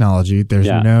 no technology. There's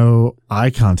no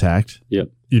eye contact. Yep.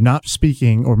 You're not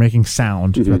speaking or making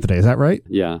sound throughout the day. Is that right?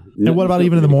 Yeah. And what about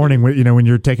even in the morning when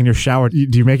you're taking your shower? Do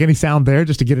you make any sound there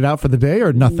just to get it out for the day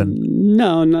or nothing?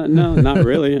 No, not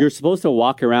really. You're supposed to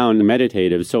walk around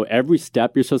meditative. So every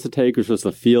step you're supposed to take, you're supposed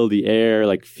to feel the air,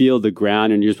 like feel the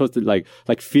ground, and you're supposed to like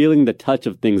feeling the touch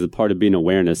of things is part of being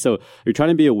awareness. So you're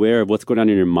trying to be aware of what's going on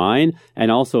in your mind and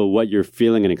also what you're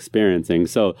feeling and experiencing.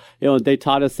 So, they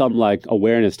taught us some like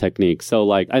awareness techniques. So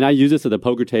like, and I use this at the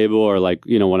poker table or like,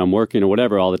 when I'm working or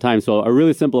whatever all the time. So a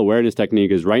really simple awareness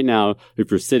technique is right now, if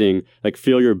you're sitting, like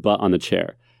feel your butt on the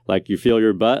chair. Like you feel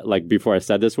your butt, like before I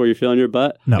said this, where you feel in your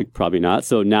butt? No. Like, probably not.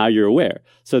 So now you're aware.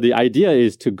 So the idea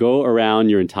is to go around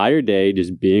your entire day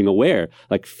just being aware,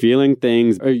 like feeling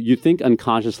things. Or you think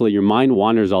unconsciously, your mind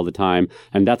wanders all the time,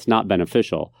 and that's not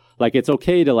beneficial. Like it's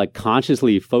okay to like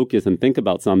consciously focus and think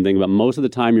about something, but most of the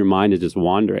time your mind is just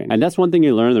wandering. And that's one thing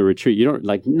you learn in the retreat. You don't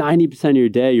like 90% of your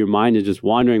day, your mind is just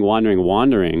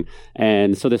wandering.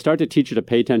 And so they start to teach you to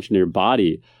pay attention to your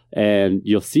body. And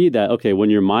you'll see that, okay, when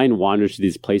your mind wanders to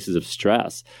these places of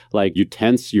stress, like you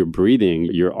tense your breathing,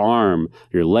 your arm,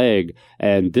 your leg,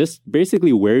 and this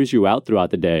basically wears you out throughout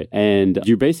the day. And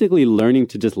you're basically learning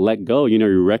to just let go. You know,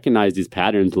 you recognize these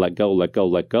patterns, let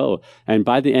go. And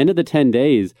by the end of the 10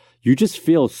 days, you just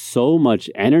feel so much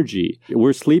energy.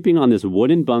 We're sleeping on this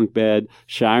wooden bunk bed,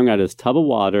 showering out of this tub of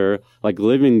water, like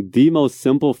living the most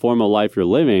simple form of life you're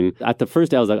living. At the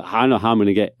first day, I was like, I don't know how I'm going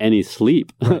to get any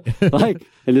sleep. Like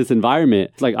in this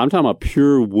environment, it's like I'm talking about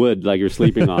pure wood, like you're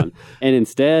sleeping on. And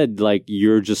instead, like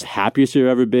you're just happiest you've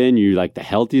ever been. You're like the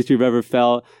healthiest you've ever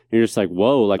felt. And you're just like,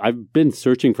 whoa, like I've been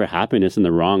searching for happiness in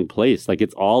the wrong place. Like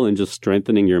it's all in just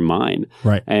strengthening your mind.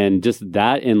 Right. And just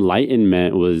that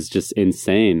enlightenment was just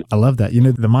insane. I love that. You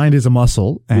know, the mind is a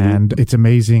muscle, and it's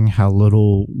amazing how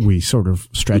little we sort of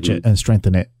stretch it and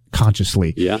strengthen it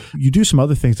consciously. Yeah. You do some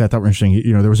other things that I thought were interesting.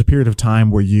 You know, there was a period of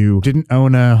time where you didn't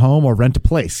own a home or rent a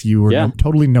place. You were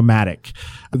totally nomadic.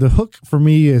 The hook for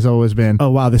me has always been, oh,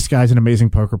 wow, this guy's an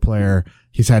amazing poker player.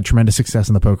 He's had tremendous success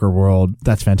in the poker world.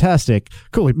 That's fantastic.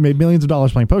 Cool. He made millions of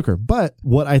dollars playing poker. But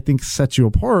what I think sets you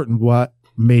apart and what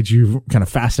made you kind of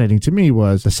fascinating to me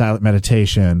was the silent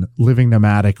meditation, living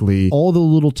nomadically, all the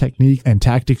little technique and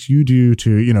tactics you do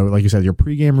to, you know, like you said, your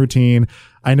pregame routine.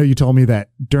 I know you told me that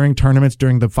during tournaments,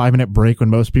 during the 5-minute break, when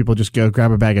most people just go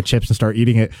grab a bag of chips and start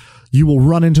eating it, you will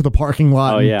run into the parking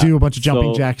lot and do a bunch of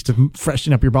jumping jacks to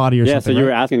freshen up your body or something. So you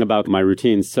were asking about my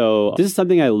routine. So this is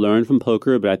something I learned from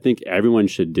poker, but I think everyone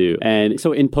should do. And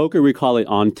so in poker, we call it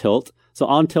on tilt. So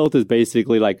on tilt is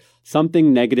basically like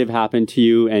something negative happened to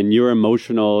you and you're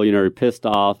emotional, you know, you're pissed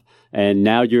off, and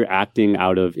now you're acting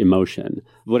out of emotion.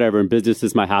 Whatever, in business,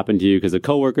 this might happen to you because a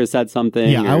coworker said something.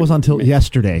 Yeah, I was on tilt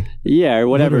yesterday. Yeah, or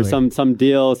whatever, Literally. some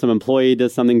deal, some employee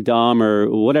does something dumb or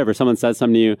whatever, someone says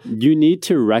something to you. You need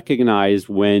to recognize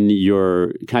when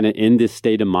you're kind of in this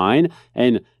state of mind,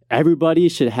 and everybody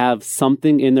should have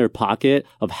something in their pocket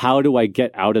of how do I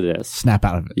get out of this? Snap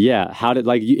out of it. Yeah.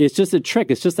 It's just a trick.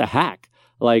 It's just a hack.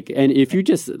 Like, and if you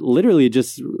just literally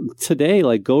just today,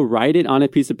 like go write it on a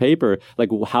piece of paper, like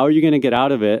how are you going to get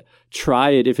out of it?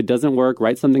 Try it. If it doesn't work,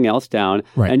 write something else down.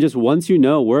 Right. And just once you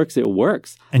know it works, it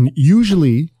works. And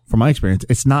usually, from my experience,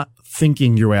 it's not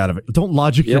thinking your way out of it. Don't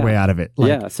logic your way out of it.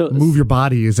 So move your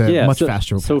body is a much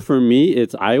faster way. So for me,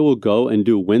 it's I will go and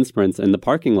do wind sprints in the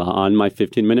parking lot on my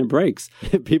 15-minute breaks.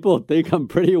 People think I'm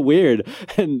pretty weird,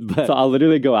 but so I'll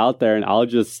literally go out there and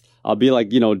I'll be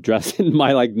like, you know, dressed in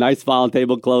my like nice final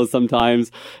table clothes sometimes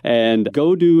and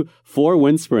go do 4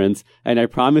 wind sprints. And I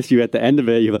promise you at the end of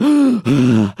it, you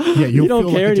don't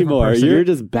care like anymore. You're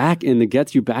just back in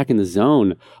gets you back in the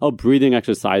zone. Oh, breathing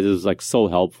exercises is like so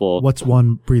helpful. What's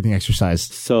one breathing exercise?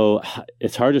 So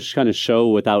it's hard to kind of show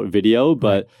without video,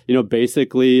 but you know,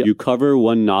 basically you cover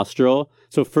one nostril.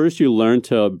 So first you learn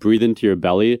to breathe into your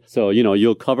belly. So, you know,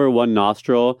 you'll cover one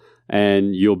nostril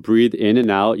and you'll breathe in and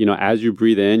out. You know, as you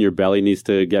breathe in, your belly needs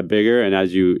to get bigger. And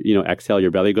as you exhale,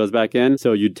 your belly goes back in.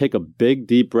 So you take a big,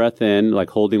 deep breath in,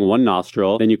 like holding one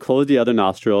nostril. Then you close the other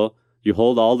nostril. You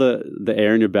hold all the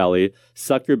air in your belly,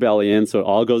 suck your belly in so it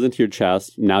all goes into your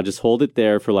chest. Now just hold it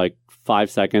there for like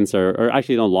 5 seconds or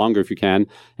actually no longer if you can,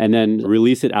 and then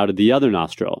release it out of the other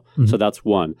nostril. Mm-hmm. So that's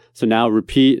one. So now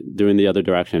repeat doing the other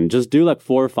direction. Just do like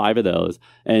 4 or 5 of those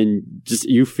and just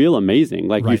you feel amazing.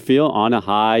 Like you feel on a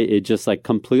high. It just like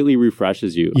completely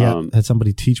refreshes you. Yeah, had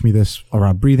somebody teach me this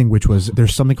around breathing, which was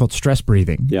there's something called stress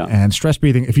breathing. Yeah. And stress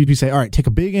breathing, if you say, all right, take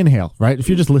a big inhale, right? If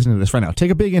you're just listening to this right now,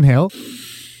 take a big inhale.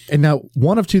 And now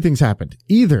one of 2 things happened.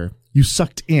 Either you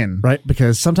sucked in, right?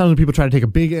 Because sometimes when people try to take a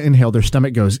big inhale, their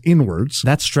stomach goes inwards.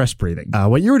 That's stress breathing.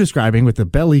 What you were describing with the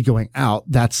belly going out,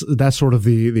 that's sort of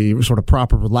the sort of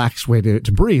proper relaxed way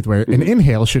to breathe, where an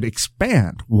inhale should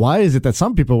expand. Why is it that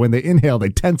some people, when they inhale, they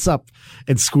tense up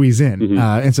and squeeze in?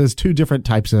 And so there's 2 different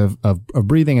types of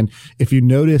breathing. And if you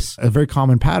notice, a very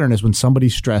common pattern is when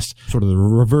somebody's stressed, sort of the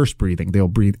reverse breathing. They'll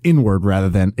breathe inward rather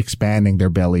than expanding their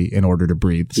belly in order to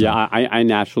breathe. So, yeah, I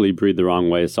naturally breathe the wrong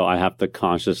way, so I have to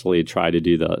consciously try to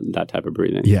do that type of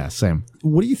breathing. Yeah, same.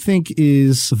 What do you think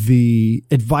is the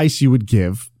advice you would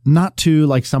give, not to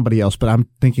like somebody else, but I'm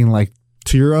thinking like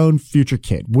to your own future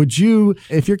kid? Would you,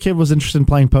 if your kid was interested in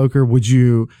playing poker, would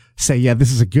you say, yeah,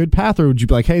 this is a good path? Or would you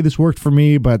be like, hey, this worked for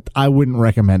me, but I wouldn't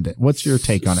recommend it? What's your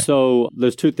take on it? So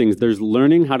there's two things. There's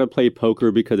learning how to play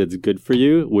poker because it's good for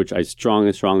you, which I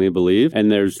strongly believe.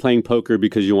 And there's playing poker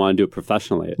because you want to do it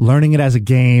professionally. Learning it as a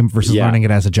game versus learning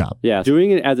it as a job. Yeah.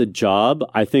 Doing it as a job,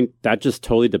 I think that just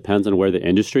totally depends on where the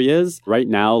industry is. Right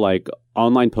now, like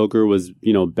online poker was,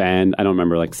 banned, I don't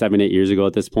remember, like 7-8 years ago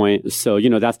at this point. So,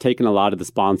 that's taken a lot of the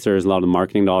sponsors, a lot of the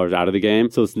marketing dollars out of the game.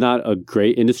 So it's not a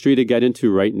great industry to get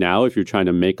into right now if you're trying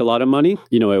to make a lot of money.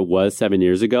 It was 7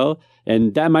 years ago.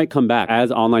 And that might come back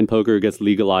as online poker gets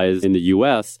legalized in the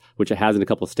US, which it has in a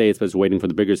couple of states, but it's waiting for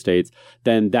the bigger states.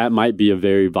 Then that might be a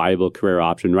very viable career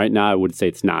option. Right now, I would say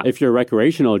it's not. If you're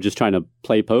recreational, just trying to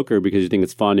play poker because you think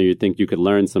it's fun or you think you could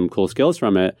learn some cool skills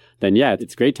from it, then yeah,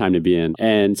 it's a great time to be in.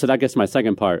 And so that gets to my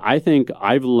second part. I think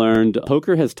I've learned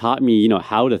poker has taught me,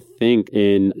 how to think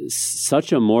in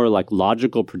such a more like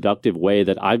logical, productive way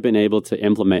that I've been able to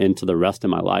implement into the rest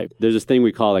of my life. There's this thing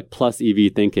we call like plus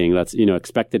EV thinking. That's,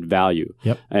 expected value.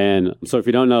 Yep. And so if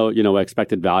you don't know, what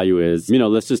expected value is,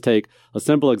 let's just take a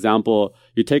simple example.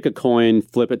 You take a coin,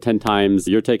 flip it 10 times.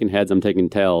 You're taking heads, I'm taking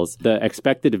tails. The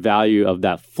expected value of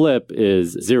that flip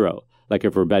is 0. Like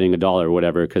if we're betting $1 or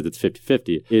whatever, because it's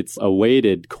 50-50. It's a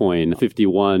weighted coin,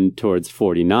 51 towards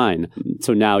 49.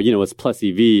 So now, it's plus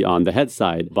EV on the head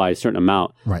side by a certain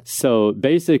amount. Right. So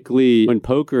basically, in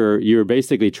poker, you're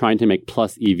basically trying to make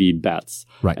plus EV bets.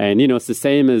 Right. And, it's the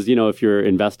same as, if you're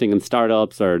investing in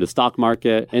startups or the stock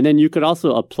market. And then you could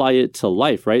also apply it to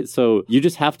life, right? So you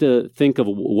just have to think of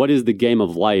what is the game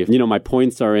of life. My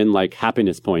points are in like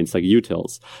happiness points, like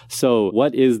utils. So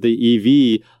what is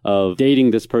the EV of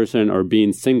dating this person or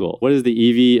being single? What is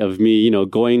the EV of me,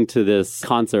 going to this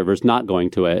concert versus not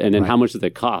going to it? And then how much does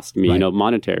it cost me,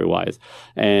 monetary wise?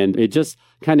 And it just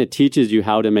kind of teaches you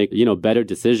how to make, better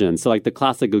decisions. So like the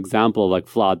classic example of like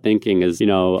flawed thinking is,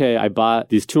 okay, I bought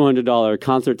these $200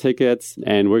 concert tickets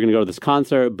and we're going to go to this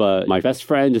concert, but my best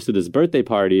friend just did this birthday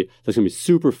party. That's going to be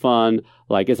super fun.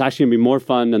 Like, it's actually going to be more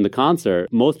fun than the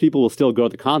concert. Most people will still go to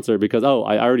the concert because, I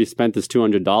already spent this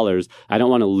 $200. I don't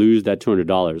want to lose that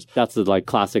 $200. That's the like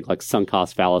classic like sunk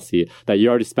cost fallacy that you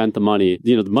already spent the money.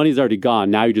 The money's already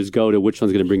gone. Now you just go to which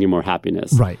one's going to bring you more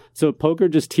happiness. Right. So poker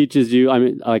just teaches you,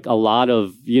 like a lot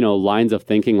of, lines of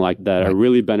thinking like that are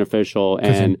really beneficial.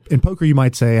 And in poker, you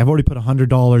might say, I've already put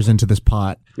 $100 into this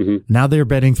pot. Mm-hmm. Now they're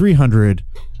betting 300.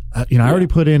 I already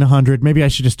put in 100. Maybe I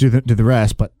should just do the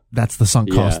rest, but that's the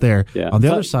sunk cost there. Yeah. On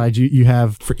the other side, you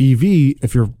have for EV,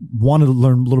 if you want to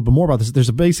learn a little bit more about this, there's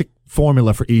a basic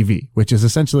formula for EV, which is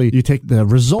essentially you take the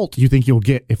result you think you'll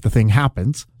get if the thing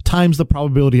happens times the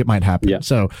probability it might happen. Yeah.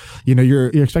 So, your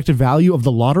expected value of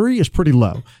the lottery is pretty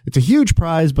low. It's a huge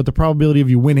prize, but the probability of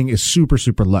you winning is super,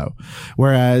 super low.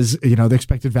 Whereas, the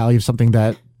expected value of something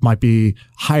that might be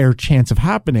higher chance of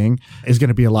happening is going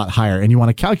to be a lot higher. And you want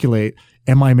to calculate,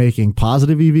 am I making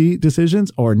positive EV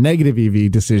decisions or negative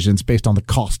EV decisions based on the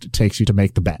cost it takes you to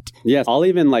make the bet? Yes. I'll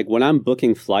even like when I'm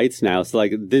booking flights now. So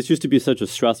like this used to be such a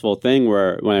stressful thing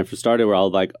where when I first started where I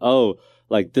was like,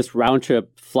 like this round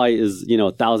trip flight is,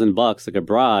 $1,000 like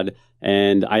abroad.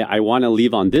 And I want to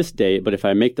leave on this date, but if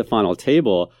I make the final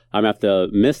table, I'm going to have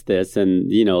to miss this and,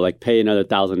 like pay another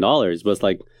 $1,000. But it's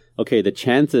like, okay, the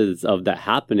chances of that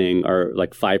happening are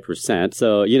like 5%.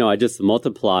 So, I just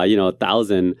multiply,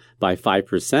 1,000 by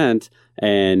 5%.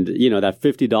 And, that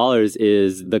 $50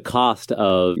 is the cost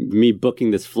of me booking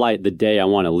this flight the day I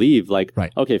want to leave. Like,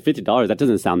 okay, $50, that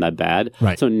doesn't sound that bad.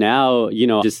 Right. So now,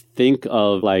 just think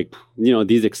of like,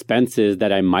 these expenses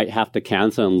that I might have to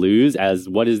cancel and lose as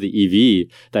what is the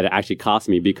EV that it actually cost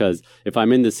me? Because if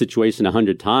I'm in this situation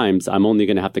 100 times, I'm only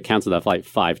going to have to cancel that flight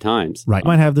 5 times. Right. You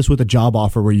might have this with a job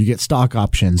offer where you get stock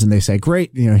options and they say, great,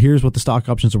 here's what the stock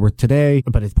options are worth today,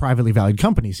 but it's privately valued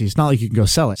company. So it's not like you can go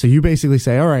sell it. So you basically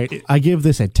say, all right, I give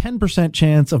this a 10%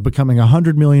 chance of becoming a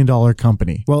 $100 million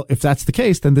company. Well, if that's the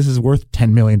case, then this is worth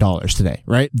 $10 million today,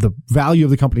 right? The value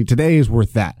of the company today is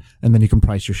worth that. And then you can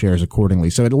price your shares accordingly.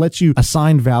 So it lets you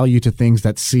assign value to things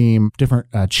that seem different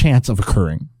chance of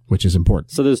occurring, which is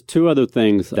important. So there's 2 other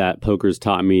things that poker's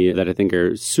taught me that I think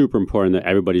are super important that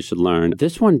everybody should learn.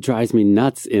 This one drives me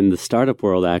nuts in the startup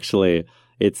world, actually.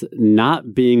 It's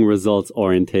not being results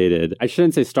orientated. I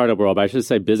shouldn't say startup world, but I should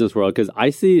say business world, because I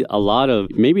see a lot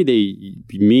of, maybe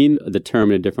they mean the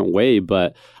term in a different way,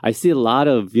 but I see a lot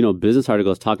of, business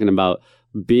articles talking about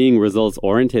being results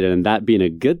oriented and that being a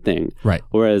good thing. Right.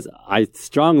 Whereas I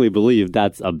strongly believe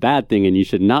that's a bad thing and you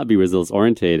should not be results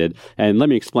oriented. And let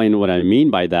me explain what I mean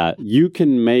by that. You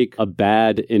can make a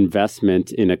bad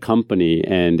investment in a company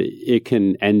and it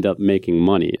can end up making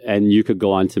money. And you could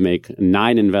go on to make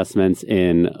 9 investments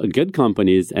in good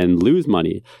companies and lose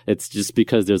money. It's just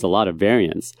because there's a lot of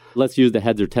variance. Let's use the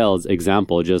heads or tails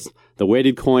example, just the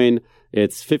weighted coin.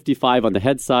 It's 55 on the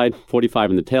head side,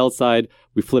 45 on the tail side.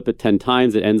 We flip it 10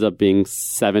 times. It ends up being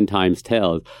 7 times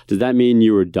tails. Does that mean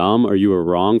you were dumb or you were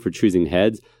wrong for choosing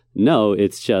heads? No,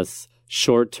 it's just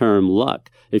short-term luck.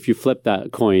 If you flip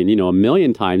that coin, 1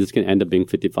 million times, it's going to end up being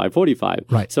 55-45.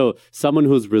 Right. So someone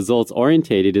who's results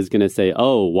orientated is going to say,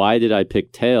 oh, why did I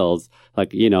pick tails?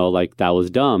 Like that was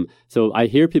dumb. So I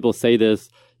hear people say this,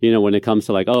 when it comes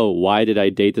to like, oh, why did I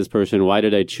date this person? Why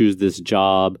did I choose this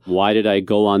job? Why did I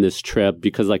go on this trip?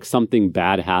 Because like something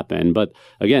bad happened. But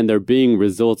again, they're being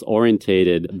results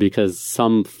orientated because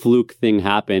some fluke thing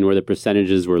happened where the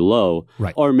percentages were low.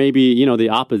 Right. Or maybe, the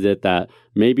opposite, that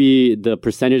maybe the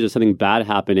percentage of something bad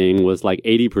happening was like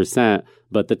 80%,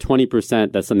 but the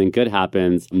 20% that something good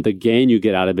happens, the gain you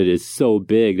get out of it is so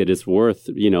big that it's worth,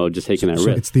 just taking that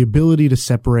risk. It's the ability to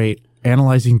separate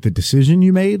analyzing the decision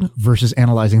you made versus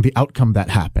analyzing the outcome that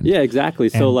happened. Yeah, exactly.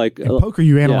 So in poker,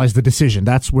 you analyze the decision.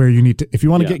 That's where you need to, if you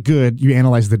want to get good, you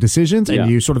analyze the decisions and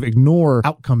you sort of ignore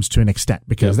outcomes to an extent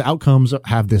because the outcomes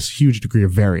have this huge degree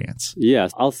of variance.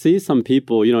 Yes. I'll see some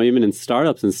people, even in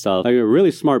startups and stuff, like really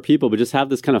smart people, but just have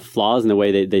this kind of flaws in the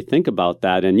way they think about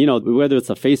that. And, whether it's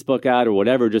a Facebook ad or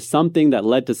whatever, just something that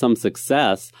led to some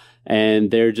success and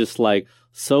they're just like,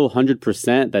 so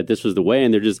 100% that this was the way.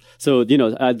 And they're just, so,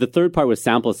 the third part was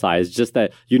sample size, just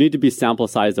that you need to be sample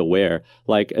size aware.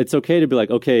 Like, it's okay to be like,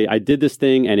 okay, I did this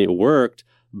thing and it worked,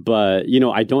 but,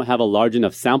 I don't have a large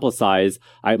enough sample size.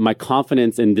 My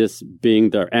confidence in this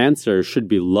being their answer should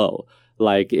be low.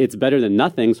 Like, it's better than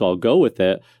nothing, so I'll go with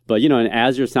it. But, and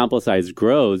as your sample size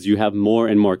grows, you have more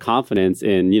and more confidence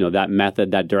in, that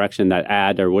method, that direction, that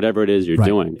ad, or whatever it is you're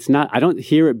doing. It's not, I don't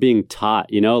hear it being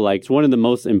taught, like it's one of the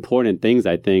most important things,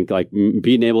 I think, like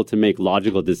being able to make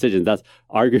logical decisions. That's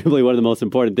arguably one of the most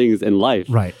important things in life.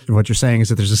 Right. What you're saying is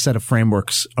that there's a set of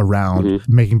frameworks around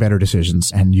making better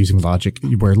decisions and using logic,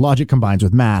 where logic combines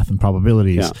with math and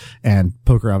probabilities. Yeah. And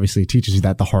poker obviously teaches you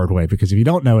that the hard way, because if you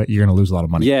don't know it, you're going to lose a lot of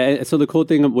money. Yeah. So the cool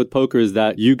thing with poker is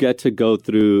that you get to go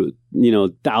through,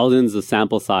 thousands of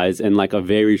sample size in like a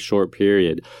very short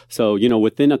period. So,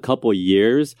 within a couple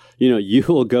years, you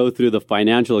will go through the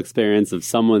financial experience of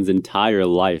someone's entire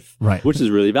life, right? Which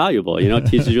is really valuable. It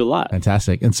teaches you a lot.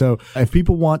 Fantastic. And so if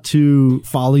people want to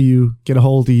follow you, get a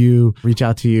hold of you, reach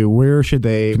out to you, where should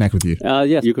they connect with you?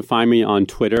 Yes, you can find me on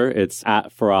Twitter. It's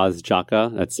at Faraz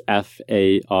Jaka. That's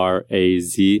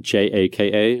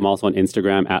FarazJaka. I'm also on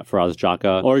Instagram at Faraz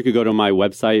Jaka. Or you could go to my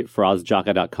website,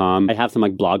 farazjaka.com. I have some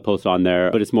like blog posts on there,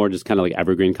 but it's more just kind of like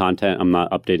evergreen content. I'm not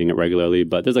updating it regularly,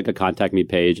 but there's like a contact me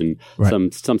page and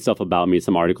some stuff about me,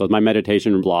 some articles. My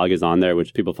meditation blog is on there,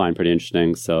 which people find pretty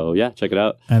interesting. So yeah, check it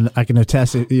out. And I can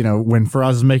attest, when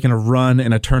Faraz is making a run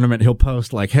in a tournament, he'll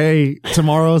post like, hey,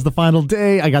 tomorrow is the final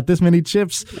day. I got this many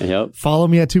chips. Yep. Follow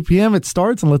me at 2 p.m. It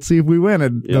starts and let's see if we win.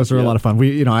 And those are a lot of fun.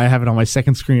 I have it on my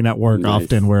second screen at work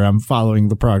often where I'm following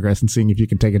the progress and seeing if you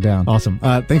can take it down. Awesome.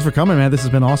 Thanks for coming, man. This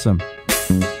has been awesome.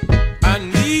 I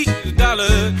need a dollar,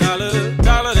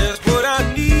 that's what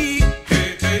I need.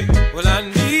 Hey, hey. Well, I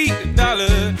need a dollar,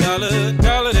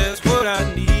 that's what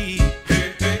I need.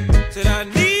 Hey, hey. Said I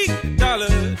need a dollar,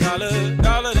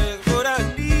 that's what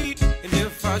I need. And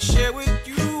if I share with